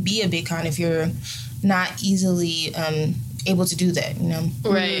 that can be a big con if you're not easily able to do that, you know?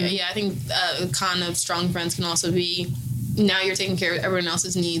 Right. Yeah, I think a con of strong friends can also be now you're taking care of everyone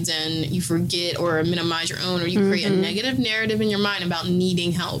else's needs and you forget or minimize your own, or you create a negative narrative in your mind about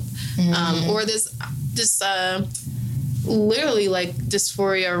needing help. Or this literally like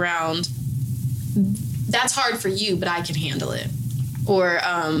dysphoria around that's hard for you, but I can handle it. Or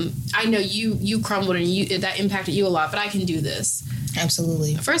I know you crumbled and that impacted you a lot, but I can do this.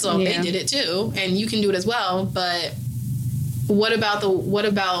 Absolutely. First of all, they did it too, and you can do it as well. But what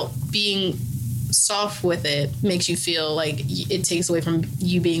about being soft with it makes you feel like it takes away from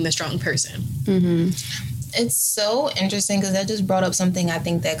you being the strong person? It's so interesting because that just brought up something I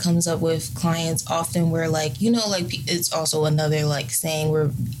think that comes up with clients often, where like, you know, like it's also another like saying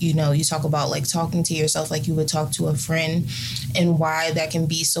where, you know, you talk about like talking to yourself like you would talk to a friend, and why that can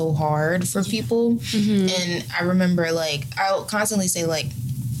be so hard for people. And I remember like I'll constantly say like,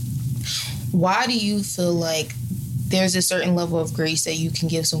 why do you feel like there's a certain level of grace that you can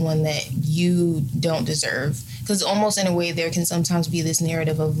give someone that you don't deserve? Because almost in a way there can sometimes be this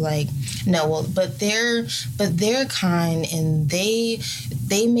narrative of like, no, well, but they're kind and they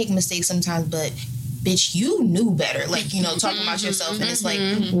make mistakes sometimes, but bitch, you knew better. Like, you know, talking about yourself. And it's like,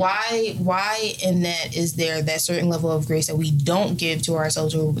 why in that is there that certain level of grace that we don't give to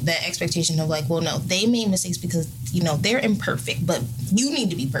ourselves, or that expectation of like, well, no, they made mistakes because, you know, they're imperfect, but you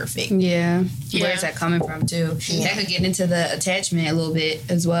need to be perfect. Where is that coming from too? That could get into the attachment a little bit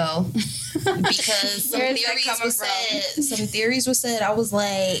as well. Because some theories were said, I was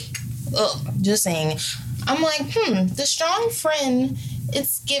like, just saying, I'm like, the strong friend,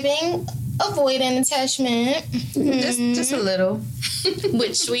 it's giving avoidant attachment. Just a little.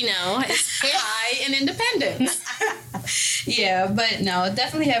 Which we know is high in independence. But no,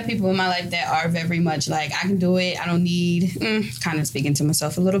 definitely have people in my life that are very much like, I can do it, I don't need, kind of speaking to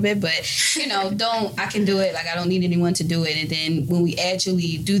myself a little bit, but, you know, I can do it, like, I don't need anyone to do it. And then when we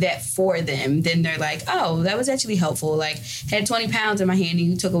actually do that for them, then they're like, oh, that was actually helpful. Like, had 20 pounds in my hand and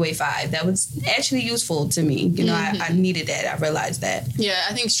you took away 5. That was actually useful to me. You know, I needed that. I realized that. Yeah,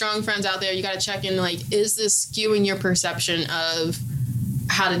 I think strong friends out there, you got to check in, like, is this skewing your perception of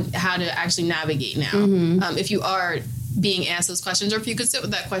how to actually navigate now? If you are being asked those questions, or if you could sit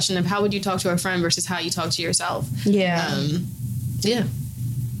with that question of how would you talk to a friend versus how you talk to yourself. And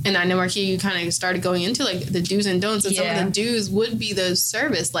I know, Marquis, you kind of started going into like the do's and don'ts, and some of the do's would be those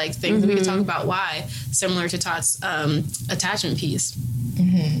service like things. We could talk about why, similar to Todd's attachment piece.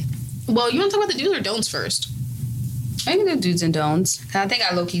 Well, you want to talk about the do's or don'ts first? I can do do's and don'ts. I think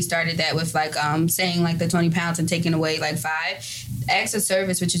I low-key started that with like saying like the 20 pounds and taking away like 5. Acts of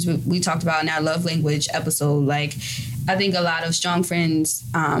service, which is what we talked about in our love language episode. Like, I think a lot of strong friends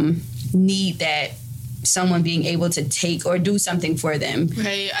need that, someone being able to take or do something for them.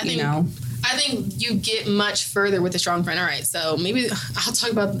 Right. I think you get much further with a strong friend. All right, so maybe I'll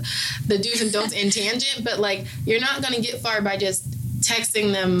talk about the do's and don'ts in tangent, but like, you're not going to get far by just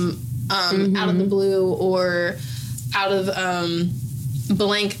texting them out of the blue or out of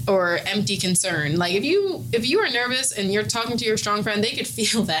blank or empty concern. Like, if you are nervous and you're talking to your strong friend, they could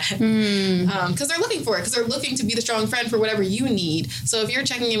feel that because they're looking for it, because they're looking to be the strong friend for whatever you need. So if you're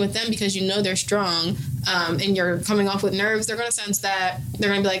checking in with them because you know they're strong and you're coming off with nerves, they're going to sense that. They're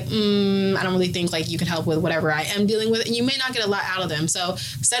going to be like, I don't really think like you can help with whatever I am dealing with, and you may not get a lot out of them. So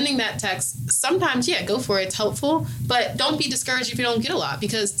sending that text, sometimes, go for it. It's helpful, but don't be discouraged if you don't get a lot,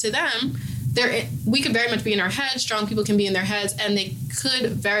 because to them, we could very much be in our heads. Strong people can be in their heads, and they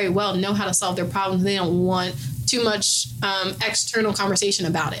could very well know how to solve their problems. They don't want too much external conversation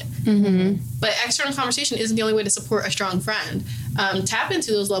about it. Mm-hmm. But external conversation isn't the only way to support a strong friend. Tap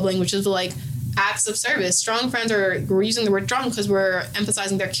into those love languages, like acts of service. Strong friends we're using the word strong because we're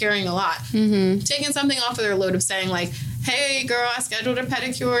emphasizing they're caring a lot. Mm-hmm. Taking something off of their load of saying like, hey girl, I scheduled a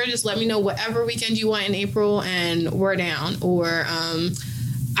pedicure, just let me know whatever weekend you want in April and we're down. Or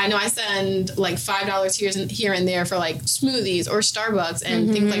I know I send like $5 here and there for like smoothies or Starbucks and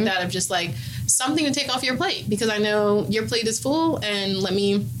mm-hmm. things like that, of just like something to take off your plate, because I know your plate is full, and let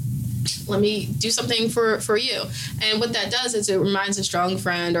me do something for you. And what that does is it reminds a strong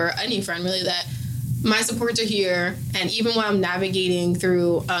friend, or any friend really, that my supports are here, and even when I'm navigating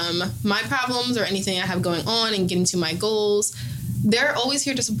through my problems or anything I have going on and getting to my goals, they're always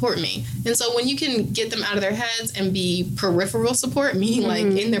here to support me. And so when you can get them out of their heads and be peripheral support, meaning like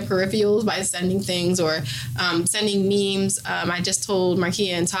in their peripherals by sending things or sending memes. I just told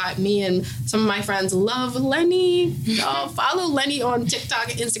Markia and Todd, me and some of my friends love Lenny. Y'all follow Lenny on TikTok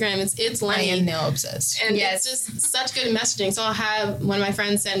and Instagram. It's Lenny. I am now obsessed. And it's just such good messaging. So I'll have one of my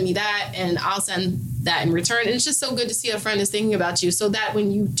friends send me that, and I'll send that in return. And it's just so good to see a friend is thinking about you, so that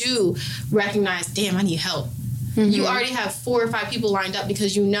when you do recognize, damn, I need help, you already have 4 or 5 people lined up,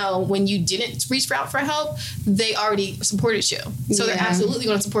 because you know when you didn't reach out for help, they already supported you. So they're absolutely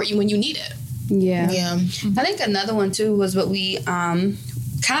going to support you when you need it. Yeah. I think another one too was what we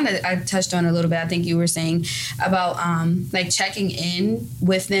I touched on a little bit. I think you were saying about like checking in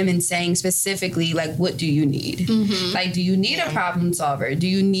with them and saying specifically like, what do you need? Mm-hmm. Like, do you need a problem solver? Do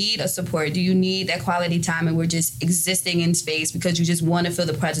you need a support? Do you need that quality time and we're just existing in space because you just want to feel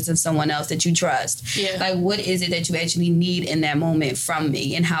the presence of someone else that you trust? Yeah. Like, what is it that you actually need in that moment from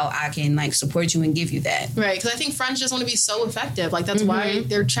me, and how I can like support you and give you that? Right, because I think friends just want to be so effective. Like, that's why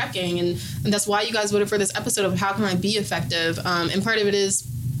they're checking, and that's why you guys voted for this episode of how can I be effective? And part of it is,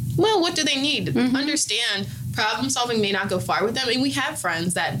 well, what do they need? Understand problem solving may not go far with them. And we have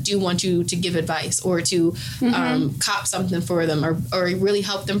friends that do want you to give advice or to cop something for them, or really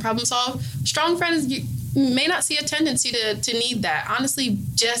help them problem solve. Strong friends, you may not see a tendency to need that. Honestly,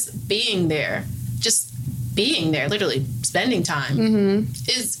 just being there, literally spending time,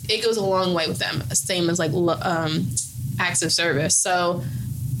 it goes a long way with them. Same as like acts of service. So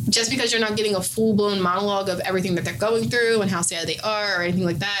just because you're not getting a full-blown monologue of everything that they're going through and how sad they are or anything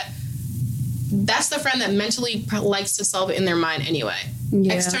like that, that's the friend that mentally likes to solve it in their mind anyway.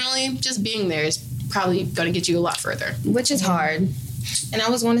 Yeah. Externally, just being there is probably going to get you a lot further. Which is hard. And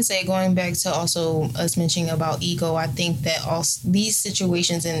I was going to say, going back to also us mentioning about ego, I think that also these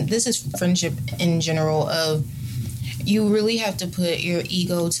situations, and this is friendship in general, of you really have to put your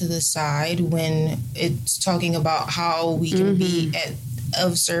ego to the side when it's talking about how we can be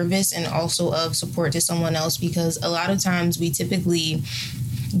of service and also of support to someone else, because a lot of times we typically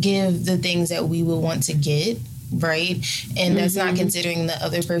give the things that we will want to get, right? And that's not considering the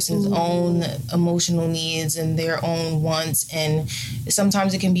other person's own emotional needs and their own wants. And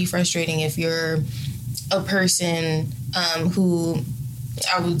sometimes it can be frustrating if you're a person who,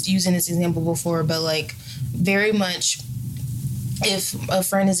 I was using this example before, but like very much, if a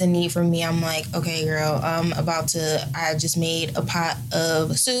friend is in need from me, I'm like, okay, girl, I just made a pot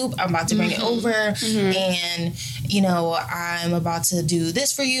of soup. I'm about to bring it over. And, you know, I'm about to do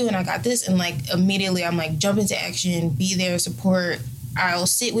this for you. And I got this. And like, immediately I'm like, jump into action, be there, support. I'll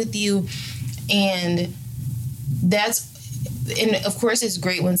sit with you. And and of course it's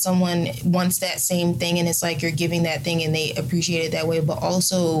great when someone wants that same thing and it's like you're giving that thing and they appreciate it that way, but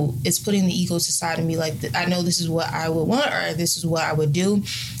also it's putting the ego aside and be like, I know this is what I would want, or this is what I would do,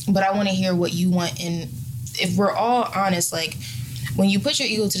 but I want to hear what you want. And if we're all honest, like when you put your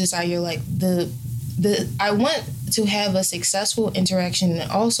ego to the side, you're like, I want to have a successful interaction,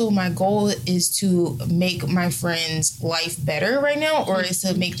 and also my goal is to make my friend's life better right now, or is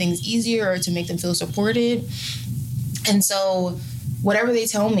to make things easier, or to make them feel supported. And so whatever they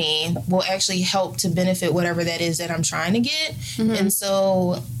tell me will actually help to benefit whatever that is that I'm trying to get. And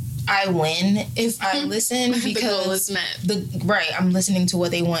so I win if I listen, because the goal is met. I'm listening to what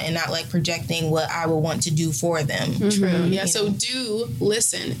they want and not like projecting what I would want to do for them. True. Yeah. So do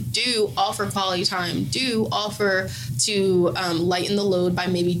listen. Do offer quality time. Do offer to lighten the load by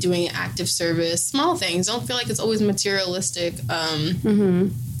maybe doing an active service. Small things. Don't feel like it's always materialistic.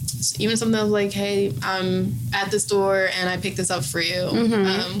 Even something like, hey, I'm at the store and I picked this up for you,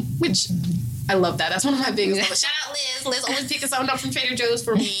 which I love that. That's one of my biggest ones. Shout out Liz. Liz always picking something up from Trader Joe's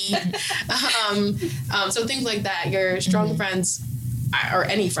for me. So things like that. Your strong friends, or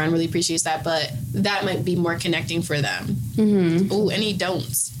any friend, really appreciates that, but that might be more connecting for them. Ooh, any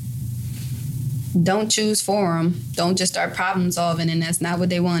don'ts? don't choose for them. Don't just start problem solving, and that's not what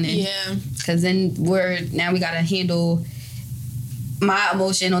they wanted. Yeah. Because then we got to handle my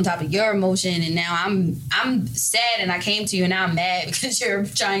emotion on top of your emotion, and now I'm sad, and I came to you, and now I'm mad because you're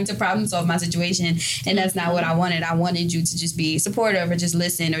trying to problem solve my situation, and that's not what I wanted. I wanted you to just be supportive, or just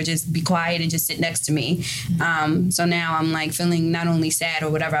listen, or just be quiet and just sit next to me. So now I'm like feeling not only sad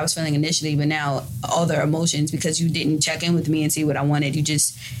or whatever I was feeling initially, but now other emotions because you didn't check in with me and see what I wanted. You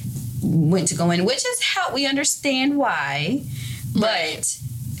just went to go in, which is how we understand why, but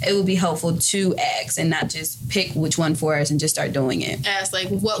it would be helpful to ask and not just pick which one for us and just start doing it. Ask, like,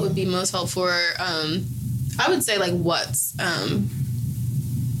 what would be most helpful for, I would say, like, what's,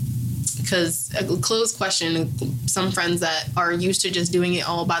 because a closed question, some friends that are used to just doing it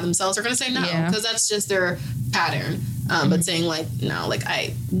all by themselves are going to say no, because that's just their pattern. But saying, like, no, like,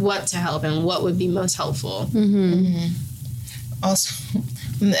 what to help and what would be most helpful. Also,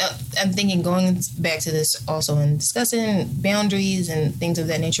 I'm thinking going back to this also and discussing boundaries and things of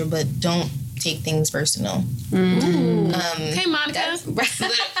that nature, but don't take things personal. Okay, Monica. That's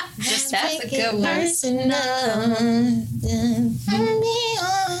a good one. Personal.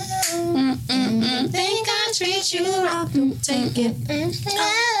 Think I treat you wrong, take it.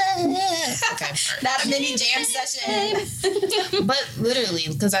 Okay. Not a mini jam session. But literally,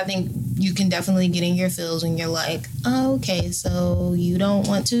 because I think you can definitely get in your feels when you're like, oh, okay, so you don't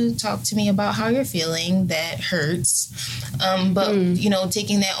want to talk to me about how you're feeling. That hurts. But,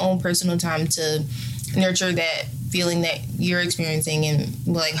 taking that own personal time to nurture that feeling that you're experiencing, and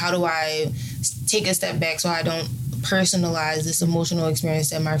like, how do I take a step back so I don't personalize this emotional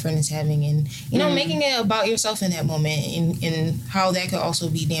experience that my friend is having, and making it about yourself in that moment, and how that could also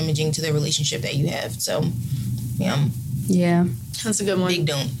be damaging to the relationship that you have. So yeah, that's a good one. Big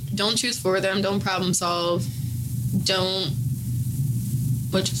don't choose for them, don't problem solve, don't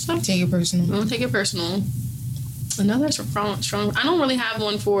take it personal. Don't take it personal. Another strong, I don't really have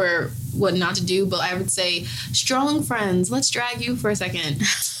one for what not to do, but I would say strong friends. Let's drag you for a second.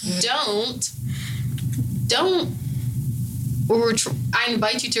 I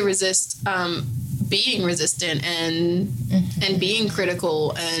invite you to resist being resistant and being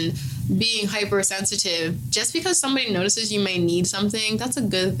critical and being hypersensitive. Just because somebody notices you may need something, that's a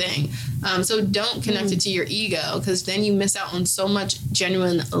good thing. So don't connect it to your ego, because then you miss out on so much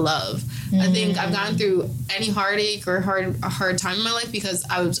genuine love. I think I've gone through any heartache or a hard time in my life because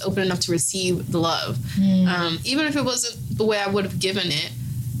I was open enough to receive the love. Even if it wasn't the way I would have given it,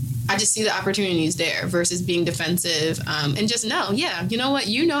 I just see the opportunities there versus being defensive, and just know, you know what?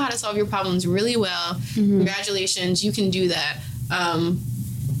 You know how to solve your problems really well. Congratulations, you can do that.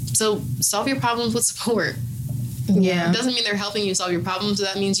 So solve your problems with support. It doesn't mean they're helping you solve your problems.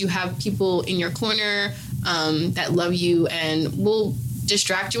 That means you have people in your corner that love you and will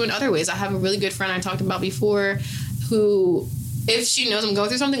distract you in other ways. I have a really good friend I talked about before who, if she knows I'm going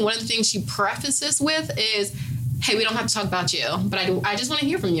through something, one of the things she prefaces with is, hey, we don't have to talk about you, but I just want to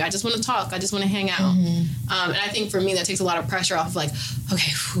hear from you. I just want to talk. I just want to hang out. And I think for me, that takes a lot of pressure off of, like,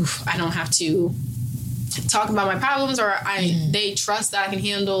 okay, I don't have to talk about my problems, or they trust that I can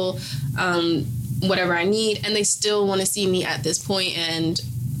handle whatever I need, and they still want to see me at this point and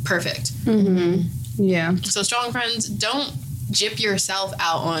perfect. Yeah. So strong friends, don't gyp yourself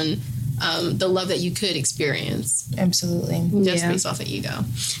out on the love that you could experience. Absolutely. Just based off of ego.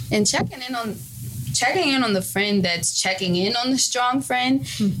 And checking in on the friend that's checking in on the strong friend,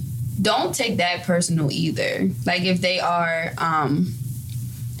 don't take that personal either. Like, if they are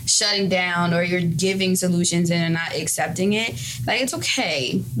shutting down, or you're giving solutions and they're not accepting it, like, it's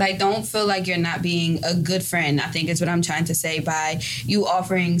okay. Like, don't feel like you're not being a good friend, I think is what I'm trying to say, by you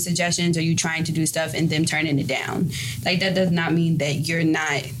offering suggestions or you trying to do stuff and them turning it down. Like, that does not mean that you're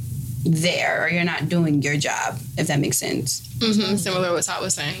not there or you're not doing your job, if that makes sense. Similar to what Todd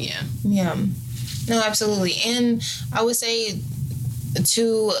was saying. Yeah, no, absolutely. And I would say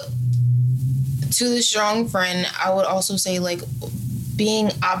to the strong friend, I would also say, like,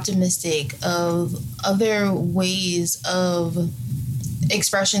 being optimistic of other ways of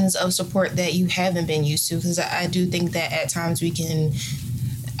expressions of support that you haven't been used to, because I do think that at times we can,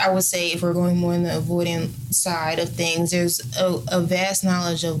 I would say, if we're going more in the avoidant side of things, there's a vast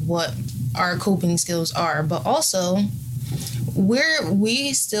knowledge of what our coping skills are, but also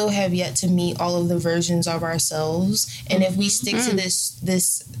we still have yet to meet all of the versions of ourselves, and if we stick to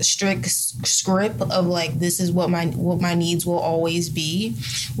this strict script of, like, this is what my needs will always be,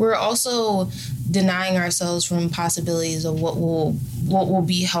 we're also denying ourselves from possibilities of what will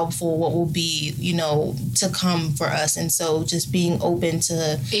be helpful, what will be, to come for us. And so just being open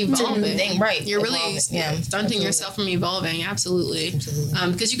to evolving, to new things, right? You're really stunting yourself from evolving. Absolutely.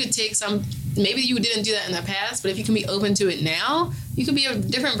 Because you could take maybe you didn't do that in the past, but if you can be open to it now, you could be a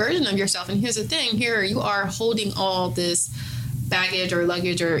different version of yourself. And here's the thing, here you are holding all this baggage or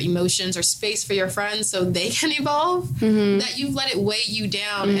luggage or emotions or space for your friends so they can evolve, that you've let it weigh you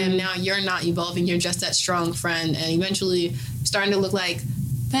down, and now you're not evolving. You're just that strong friend, and eventually starting to look like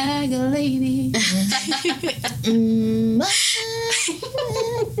bag of lady.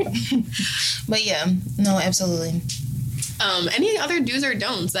 But yeah, no, absolutely. Any other do's or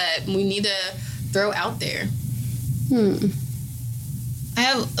don'ts that we need to throw out there? I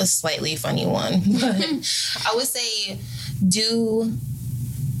have a slightly funny one, but I would say do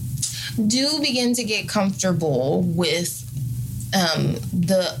begin to get comfortable with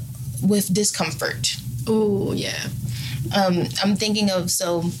with discomfort. Oh yeah. I'm thinking of,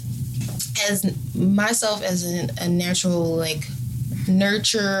 as myself as a natural like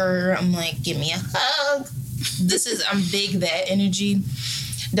nurturer, I'm like, give me a hug. I'm big that energy.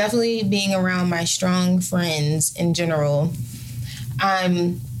 Definitely being around my strong friends in general.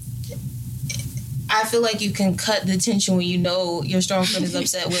 I feel like you can cut the tension when you know your strong friend is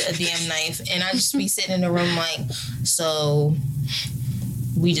upset with a damn knife, and I just be sitting in the room like, so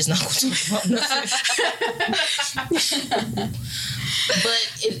we just not going to talk about nothing. But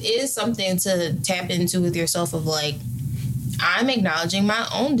it is something to tap into with yourself of like, I'm acknowledging my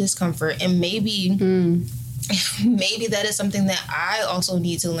own discomfort, and maybe that is something that I also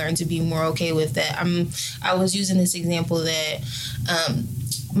need to learn to be more okay with. That I was using this example that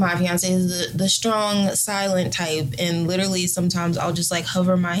my fiance is the strong, silent type, and literally sometimes I'll just like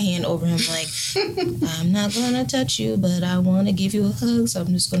hover my hand over him like, I'm not gonna touch you, but I want to give you a hug, so I'm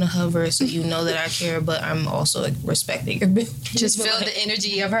just gonna hover so you know that I care, but I'm also like, respecting your boundaries. Just feel the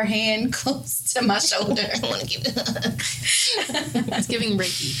energy of her hand close to my shoulder. I want to give you a hug. It's giving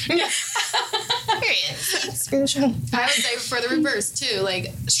Reiki. Spiritual. I would say for the reverse too,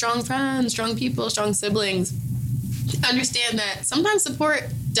 like strong friends, strong people, strong siblings. Understand that sometimes support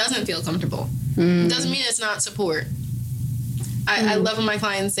doesn't feel comfortable. It doesn't mean it's not support. I love when my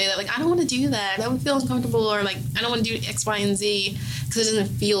clients say that, like, I don't want to do that. That would feel uncomfortable, or like, I don't want to do X, Y, and Z because it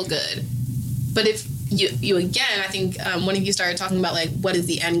doesn't feel good. But if you again, I think one of you started talking about like, what is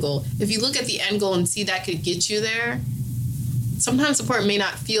the end goal? If you look at the end goal and see that could get you there, sometimes support may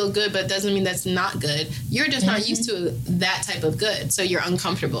not feel good, but it doesn't mean that's not good. You're just not used to that type of good, so you're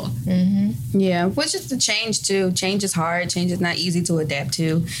uncomfortable. Yeah, which is the change too. Change is hard. Change is not easy to adapt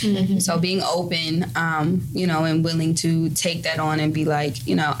to. So being open, and willing to take that on and be like,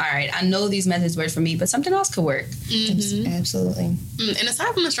 all right, I know these methods work for me, but something else could work. Absolutely. And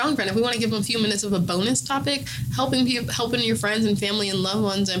aside from the strong friend, if we want to give them a few minutes of a bonus topic, helping your friends and family and loved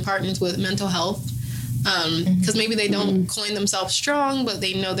ones and partners with mental health. Because maybe they don't coin themselves strong, but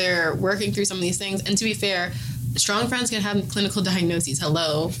they know they're working through some of these things. And to be fair, strong friends can have clinical diagnoses.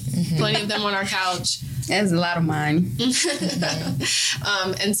 Hello. Plenty of them on our couch. There's a lot of mine.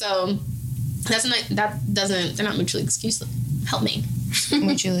 And so they're not mutually exclusive. Help me.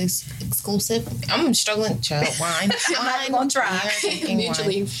 Mutually exclusive. I'm struggling. Child, wine. I'm not going to try.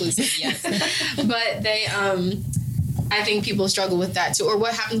 Mutually exclusive, yes. But they, I think people struggle with that too. Or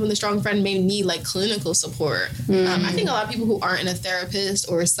what happens when the strong friend may need like clinical support. I think a lot of people who aren't in a therapist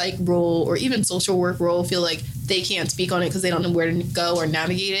or a psych role or even social work role feel like they can't speak on it because they don't know where to go or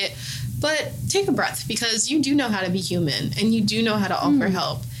navigate it. But take a breath, because you do know how to be human and you do know how to offer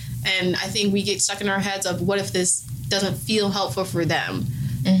help. And I think we get stuck in our heads of, what if this doesn't feel helpful for them?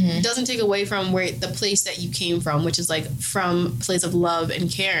 It doesn't take away from the place that you came from, which is like from a place of love and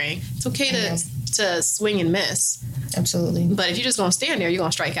caring. It's okay to swing and miss. Absolutely. But if you're just going to stand there, you're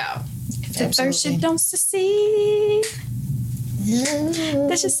going to strike out. The first ship don't succeed.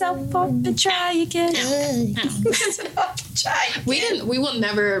 That's yourself up and try again. We will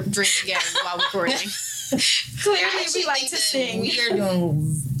never drink again while recording. Clearly, we like to sing. We are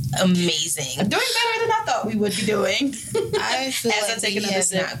doing amazing. Doing better than I thought we would be doing. I feel like we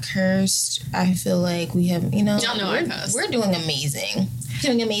have not cursed. I feel like we have, Y'all know I cuss. We're doing amazing.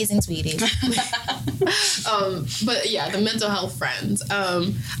 Doing amazing, sweetie. But yeah, the mental health friends.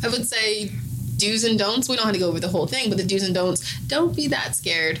 I would say do's and don'ts. We don't have to go over the whole thing, but the do's and don'ts. Don't be that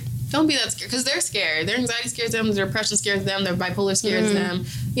scared. Don't be that scared, because they're scared. Their anxiety scares them. Their depression scares them. Their bipolar scares them.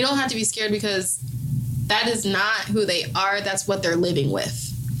 You don't have to be scared, because that is not who they are. That's what they're living with.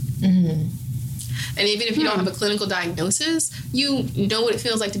 And even if you don't have a clinical diagnosis, you know what it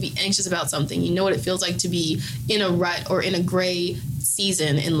feels like to be anxious about something. You know what it feels like to be in a rut or in a gray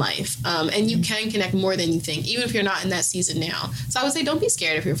season in life. And you can connect more than you think, even if you're not in that season now. So I would say don't be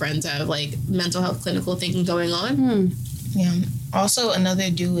scared if your friends have like mental health clinical thinking going on. Yeah. Also, another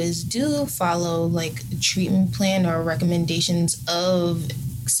do follow like a treatment plan or recommendations of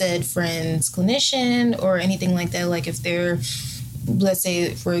said friend's clinician or anything like that. Like if they're, let's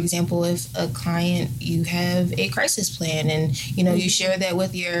say, for example, if a client, you have a crisis plan and, you know, you share that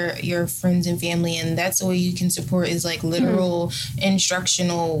with your friends and family, and that's the way you can support is like literal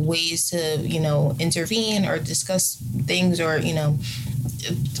instructional ways to, you know, intervene or discuss things, or, you know,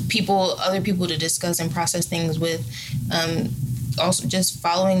 other people to discuss and process things with. Also just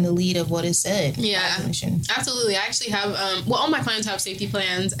following the lead of what is said. Yeah, absolutely. I actually have, all my clients have safety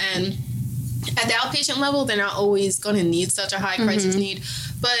plans, and at the outpatient level, they're not always going to need such a high crisis need,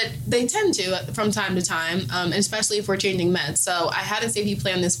 but they tend to from time to time, and especially if we're changing meds. So I had a safety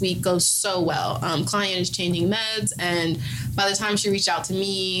plan this week go so well. Client is changing meds, and by the time she reached out to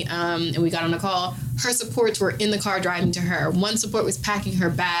me and we got on a call, her supports were in the car driving to her. One support was packing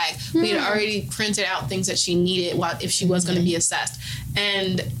her bag. We had already printed out things that she needed if she was going to be assessed.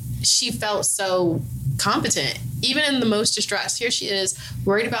 And she felt so competent, even in the most distressed. Here she is,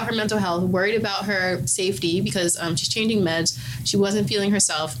 worried about her mental health, worried about her safety because she's changing meds. She wasn't feeling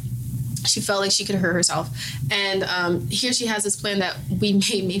herself. She felt like she could hurt herself. And here she has this plan that we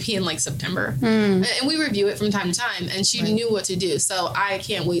made maybe in like September. And we review it from time to time, and she knew what to do. So I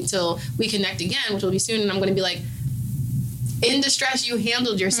can't wait till we connect again, which will be soon, and I'm going to be like, in distress, you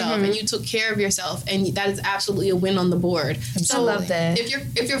handled yourself and you took care of yourself, and that is absolutely a win on the board. So, I love that.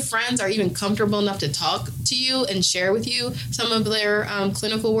 If your friends are even comfortable enough to talk to you and share with you some of their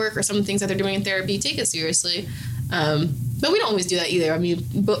clinical work or some of the things that they're doing in therapy, take it seriously. But we don't always do that either. I mean,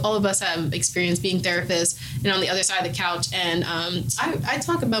 all of us have experience being therapists and on the other side of the couch. And I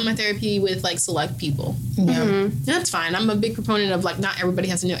talk about my therapy with like select people. Yeah, and that's fine. I'm a big proponent of like not everybody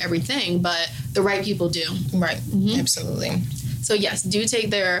has to know everything, but the right people do. Right. Absolutely. So yes, do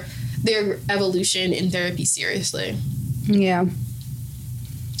take their evolution in therapy seriously. Yeah.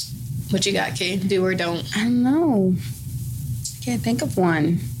 What you got, Kay? Do or don't? I don't know. I can't think of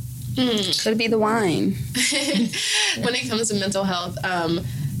one. Could be the wine. When it comes to mental health, like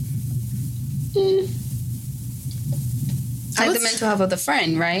the mental health of the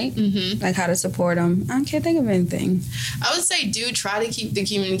friend, right? Like how to support them. I can't think of anything. I would say do try to keep the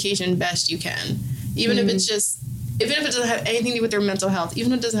communication best you can, even if it's just. Even if it doesn't have anything to do with their mental health,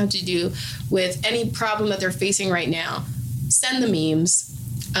 even if it doesn't have to do with any problem that they're facing right now, send the memes.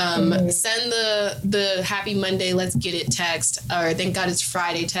 Send the happy Monday, let's get it text, or thank God it's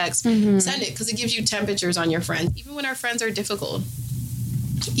Friday text. Send it, because it gives you temperatures on your friends, even when our friends are difficult,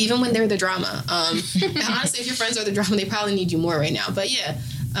 even when they're the drama. And honestly, if your friends are the drama, they probably need you more right now. But yeah,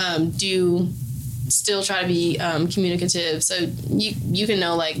 do still try to be communicative, so you can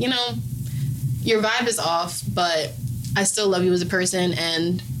know, like, you know, your vibe is off, but I still love you as a person,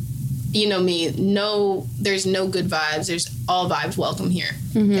 and you know me, there's no good vibes. There's all vibes welcome here.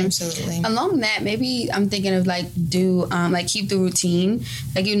 Absolutely. Along that, maybe I'm thinking of like keep the routine.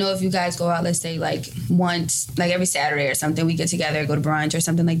 Like, you know, if you guys go out, let's say like once, like every Saturday or something, we get together, go to brunch or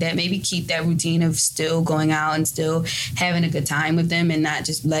something like that. Maybe keep that routine of still going out and still having a good time with them, and not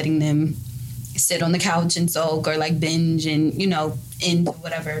just letting them sit on the couch and sulk or like binge and, you know, in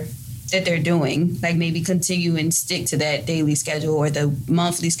whatever that they're doing. Like maybe continue and stick to that daily schedule or the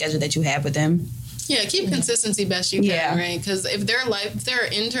monthly schedule that you have with them. Yeah, keep consistency best you can, right? Because if they're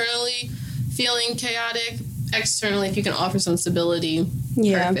internally feeling chaotic, externally, if you can offer some stability,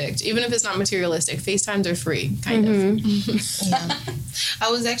 perfect. Even if it's not materialistic, FaceTimes are free, kind of. Yeah.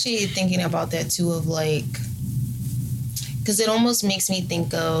 I was actually thinking about that too, of like, because it almost makes me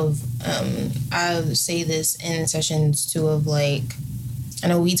think of, I say this in sessions too, of like, I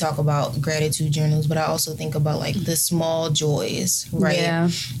know we talk about gratitude journals, but I also think about like the small joys, right?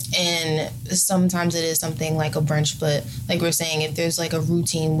 Yeah. And sometimes it is something like a brunch, but like we're saying, if there's like a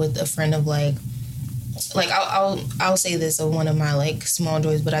routine with a friend of like I'll say this of one of my like small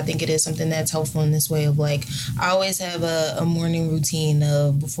joys, but I think it is something that's helpful in this way of like, I always have a morning routine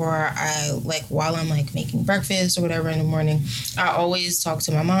of before I like, while I'm like making breakfast or whatever in the morning, I always talk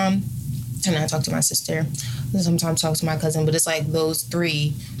to my mom. And I talk to my sister, and sometimes talk to my cousin, but it's like those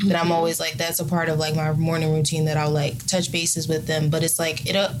three that I'm always like, that's a part of like my morning routine that I'll like touch bases with them. But it's like,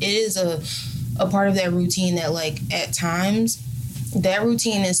 it is a part of that routine that like at times, that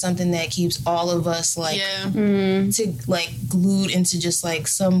routine is something that keeps all of us like to like glued into just like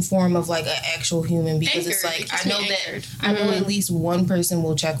some form of like an actual human, because it's like, I know at least one person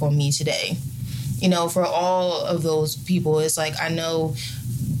will check on me today. You know, for all of those people, it's like, I know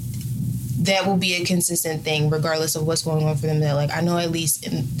that will be a consistent thing regardless of what's going on for them. That like, I know at least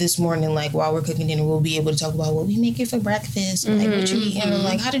this morning, like while we're cooking dinner, we'll be able to talk about what we make it for breakfast, or like what you eating, or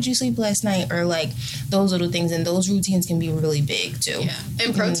like how did you sleep last night, or like those little things. And those routines can be really big too. Yeah.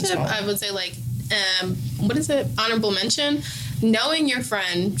 And pro tip, I would say like, what is it? Honorable mention. knowing your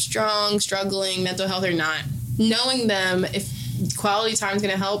friend, strong, struggling, mental health or not, knowing them, if quality time is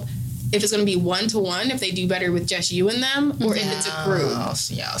going to help, if it's going to be one-to-one, if they do better with just you and them, or if it's a group.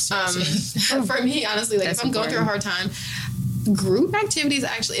 For me, honestly, like if I'm going through a hard time, group activities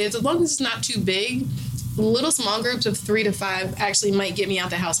actually, as long as it's not too big, little small groups of 3 to 5 actually might get me out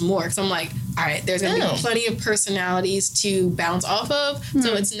the house more. Because I'm like, all right, there's going to be plenty of personalities to bounce off of,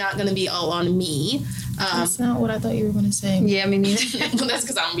 so it's not going to be all on me. That's not what I thought you were going to say. Yeah, me neither. Well, that's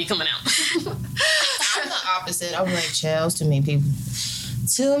because I'm going to be coming out. I'm the opposite. I'm like, Chels, too many people.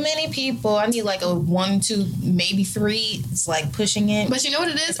 Too many people. I need like a 1, 2, maybe 3. It's like pushing it. But you know what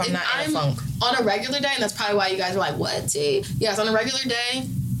it is? If I'm not in a funk. On a regular day, and that's probably why you guys are like, what, T? Yes, on a regular day,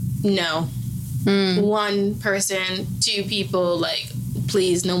 no. 1 person, 2 people, like,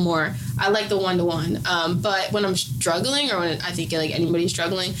 please, no more. I like the one-to-one. But when I'm struggling, or when I think like anybody's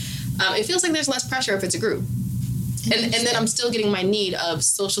struggling, it feels like there's less pressure if it's a group. And then I'm still getting my need of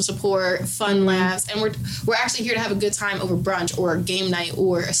social support, fun laughs, and we're actually here to have a good time over brunch or a game night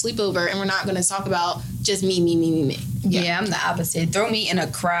or a sleepover, and we're not going to talk about just me. Yeah, I'm the opposite. Throw me in a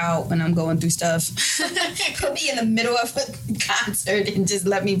crowd when I'm going through stuff. Put me in the middle of a concert and just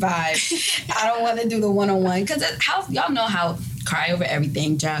let me vibe. I don't want to do the one-on-one because y'all know how cry over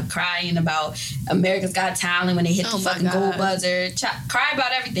everything. Crying about America's Got Talent when they hit the fucking gold buzzer. Cry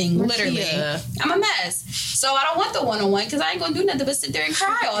about everything, literally. I'm a mess. So I don't want the one-on-one because I ain't gonna do nothing but sit there and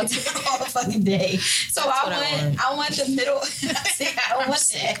cry all the fucking day. So I want the middle. See, I don't want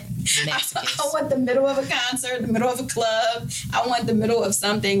that. I want the middle of a concert, the middle of a club. I want the middle of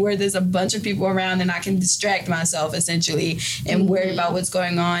something where there's a bunch of people around and I can distract myself essentially and worry about what's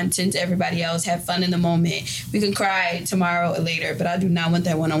going on, tend to everybody else, have fun in the moment. We can cry tomorrow or later, but I do not want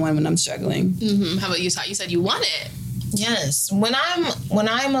that one-on-one when I'm struggling. How about you, Ty? You said you want it. Yes. When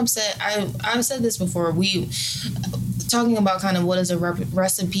I'm upset, I've said this before. We talking about kind of what is a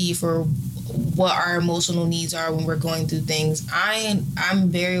recipe for what our emotional needs are when we're going through things. I'm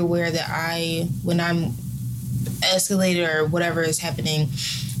very aware that when I'm escalated or whatever is happening,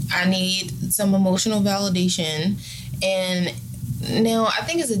 I need some emotional validation. And now I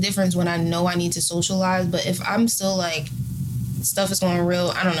think it's a difference when I know I need to socialize, but if I'm still like stuff is going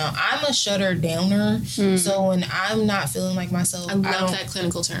real, I don't know, I'm a shutter downer. So when I'm not feeling like myself, I love that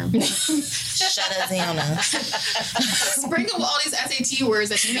clinical term. Shutter downer. Sprinkle all these SAT words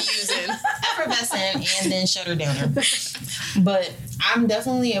that you be using. Effervescent and then shutter downer. But I'm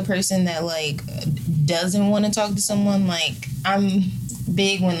definitely a person that like doesn't want to talk to someone. Like I'm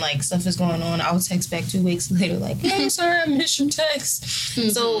big when like stuff is going on. I'll text back 2 weeks later like, hey, sorry, I missed your text.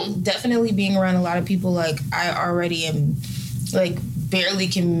 So definitely being around a lot of people, like I already am like barely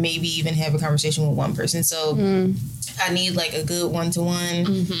can maybe even have a conversation with one person. So I need like a good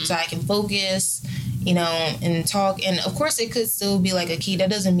one-to-one so I can focus, you know, and talk. And of course it could still be like a key. That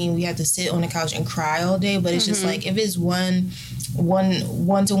doesn't mean we have to sit on the couch and cry all day, but it's just like if it's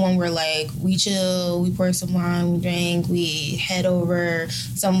one-to-one where like we chill, we pour some wine, we drink, we head over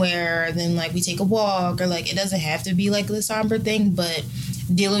somewhere, then like we take a walk, or like it doesn't have to be like the somber thing, but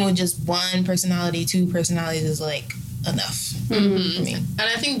dealing with just one personality, 2 personalities is like enough for me. And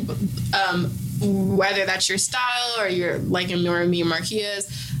I think whether that's your style or you're like me or Marquia's,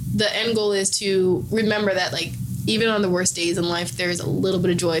 the end goal is to remember that like even on the worst days in life, there's a little bit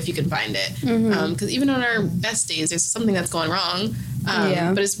of joy if you can find it. Because even on our best days, there's something that's going wrong.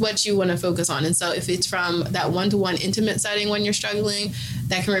 But it's what you want to focus on. And so if it's from that one-to-one intimate setting when you're struggling,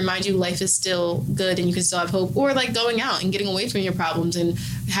 that can remind you life is still good and you can still have hope. Or like going out and getting away from your problems and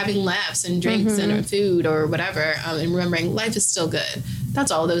having laughs and drinks and food or whatever, and remembering life is still good. That's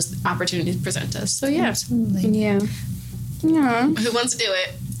all those opportunities present us. So yeah. Absolutely. Yeah. Who wants to do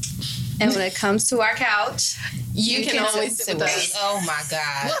it? And when it comes to our couch, you can always sit with us. Oh my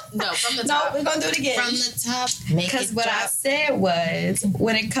God. No, from the top. No, we're going to do it again. From the top. Because what I said was,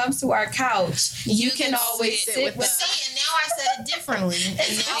 when it comes to our couch, you can always sit with us. See, and now I said it differently.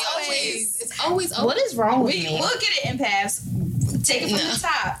 It's always What is wrong with me? We'll get it in paths. Take it from the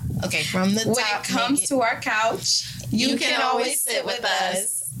top. Okay, from the top. When it comes to our couch, you can always sit with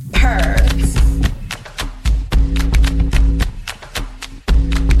us. Purr.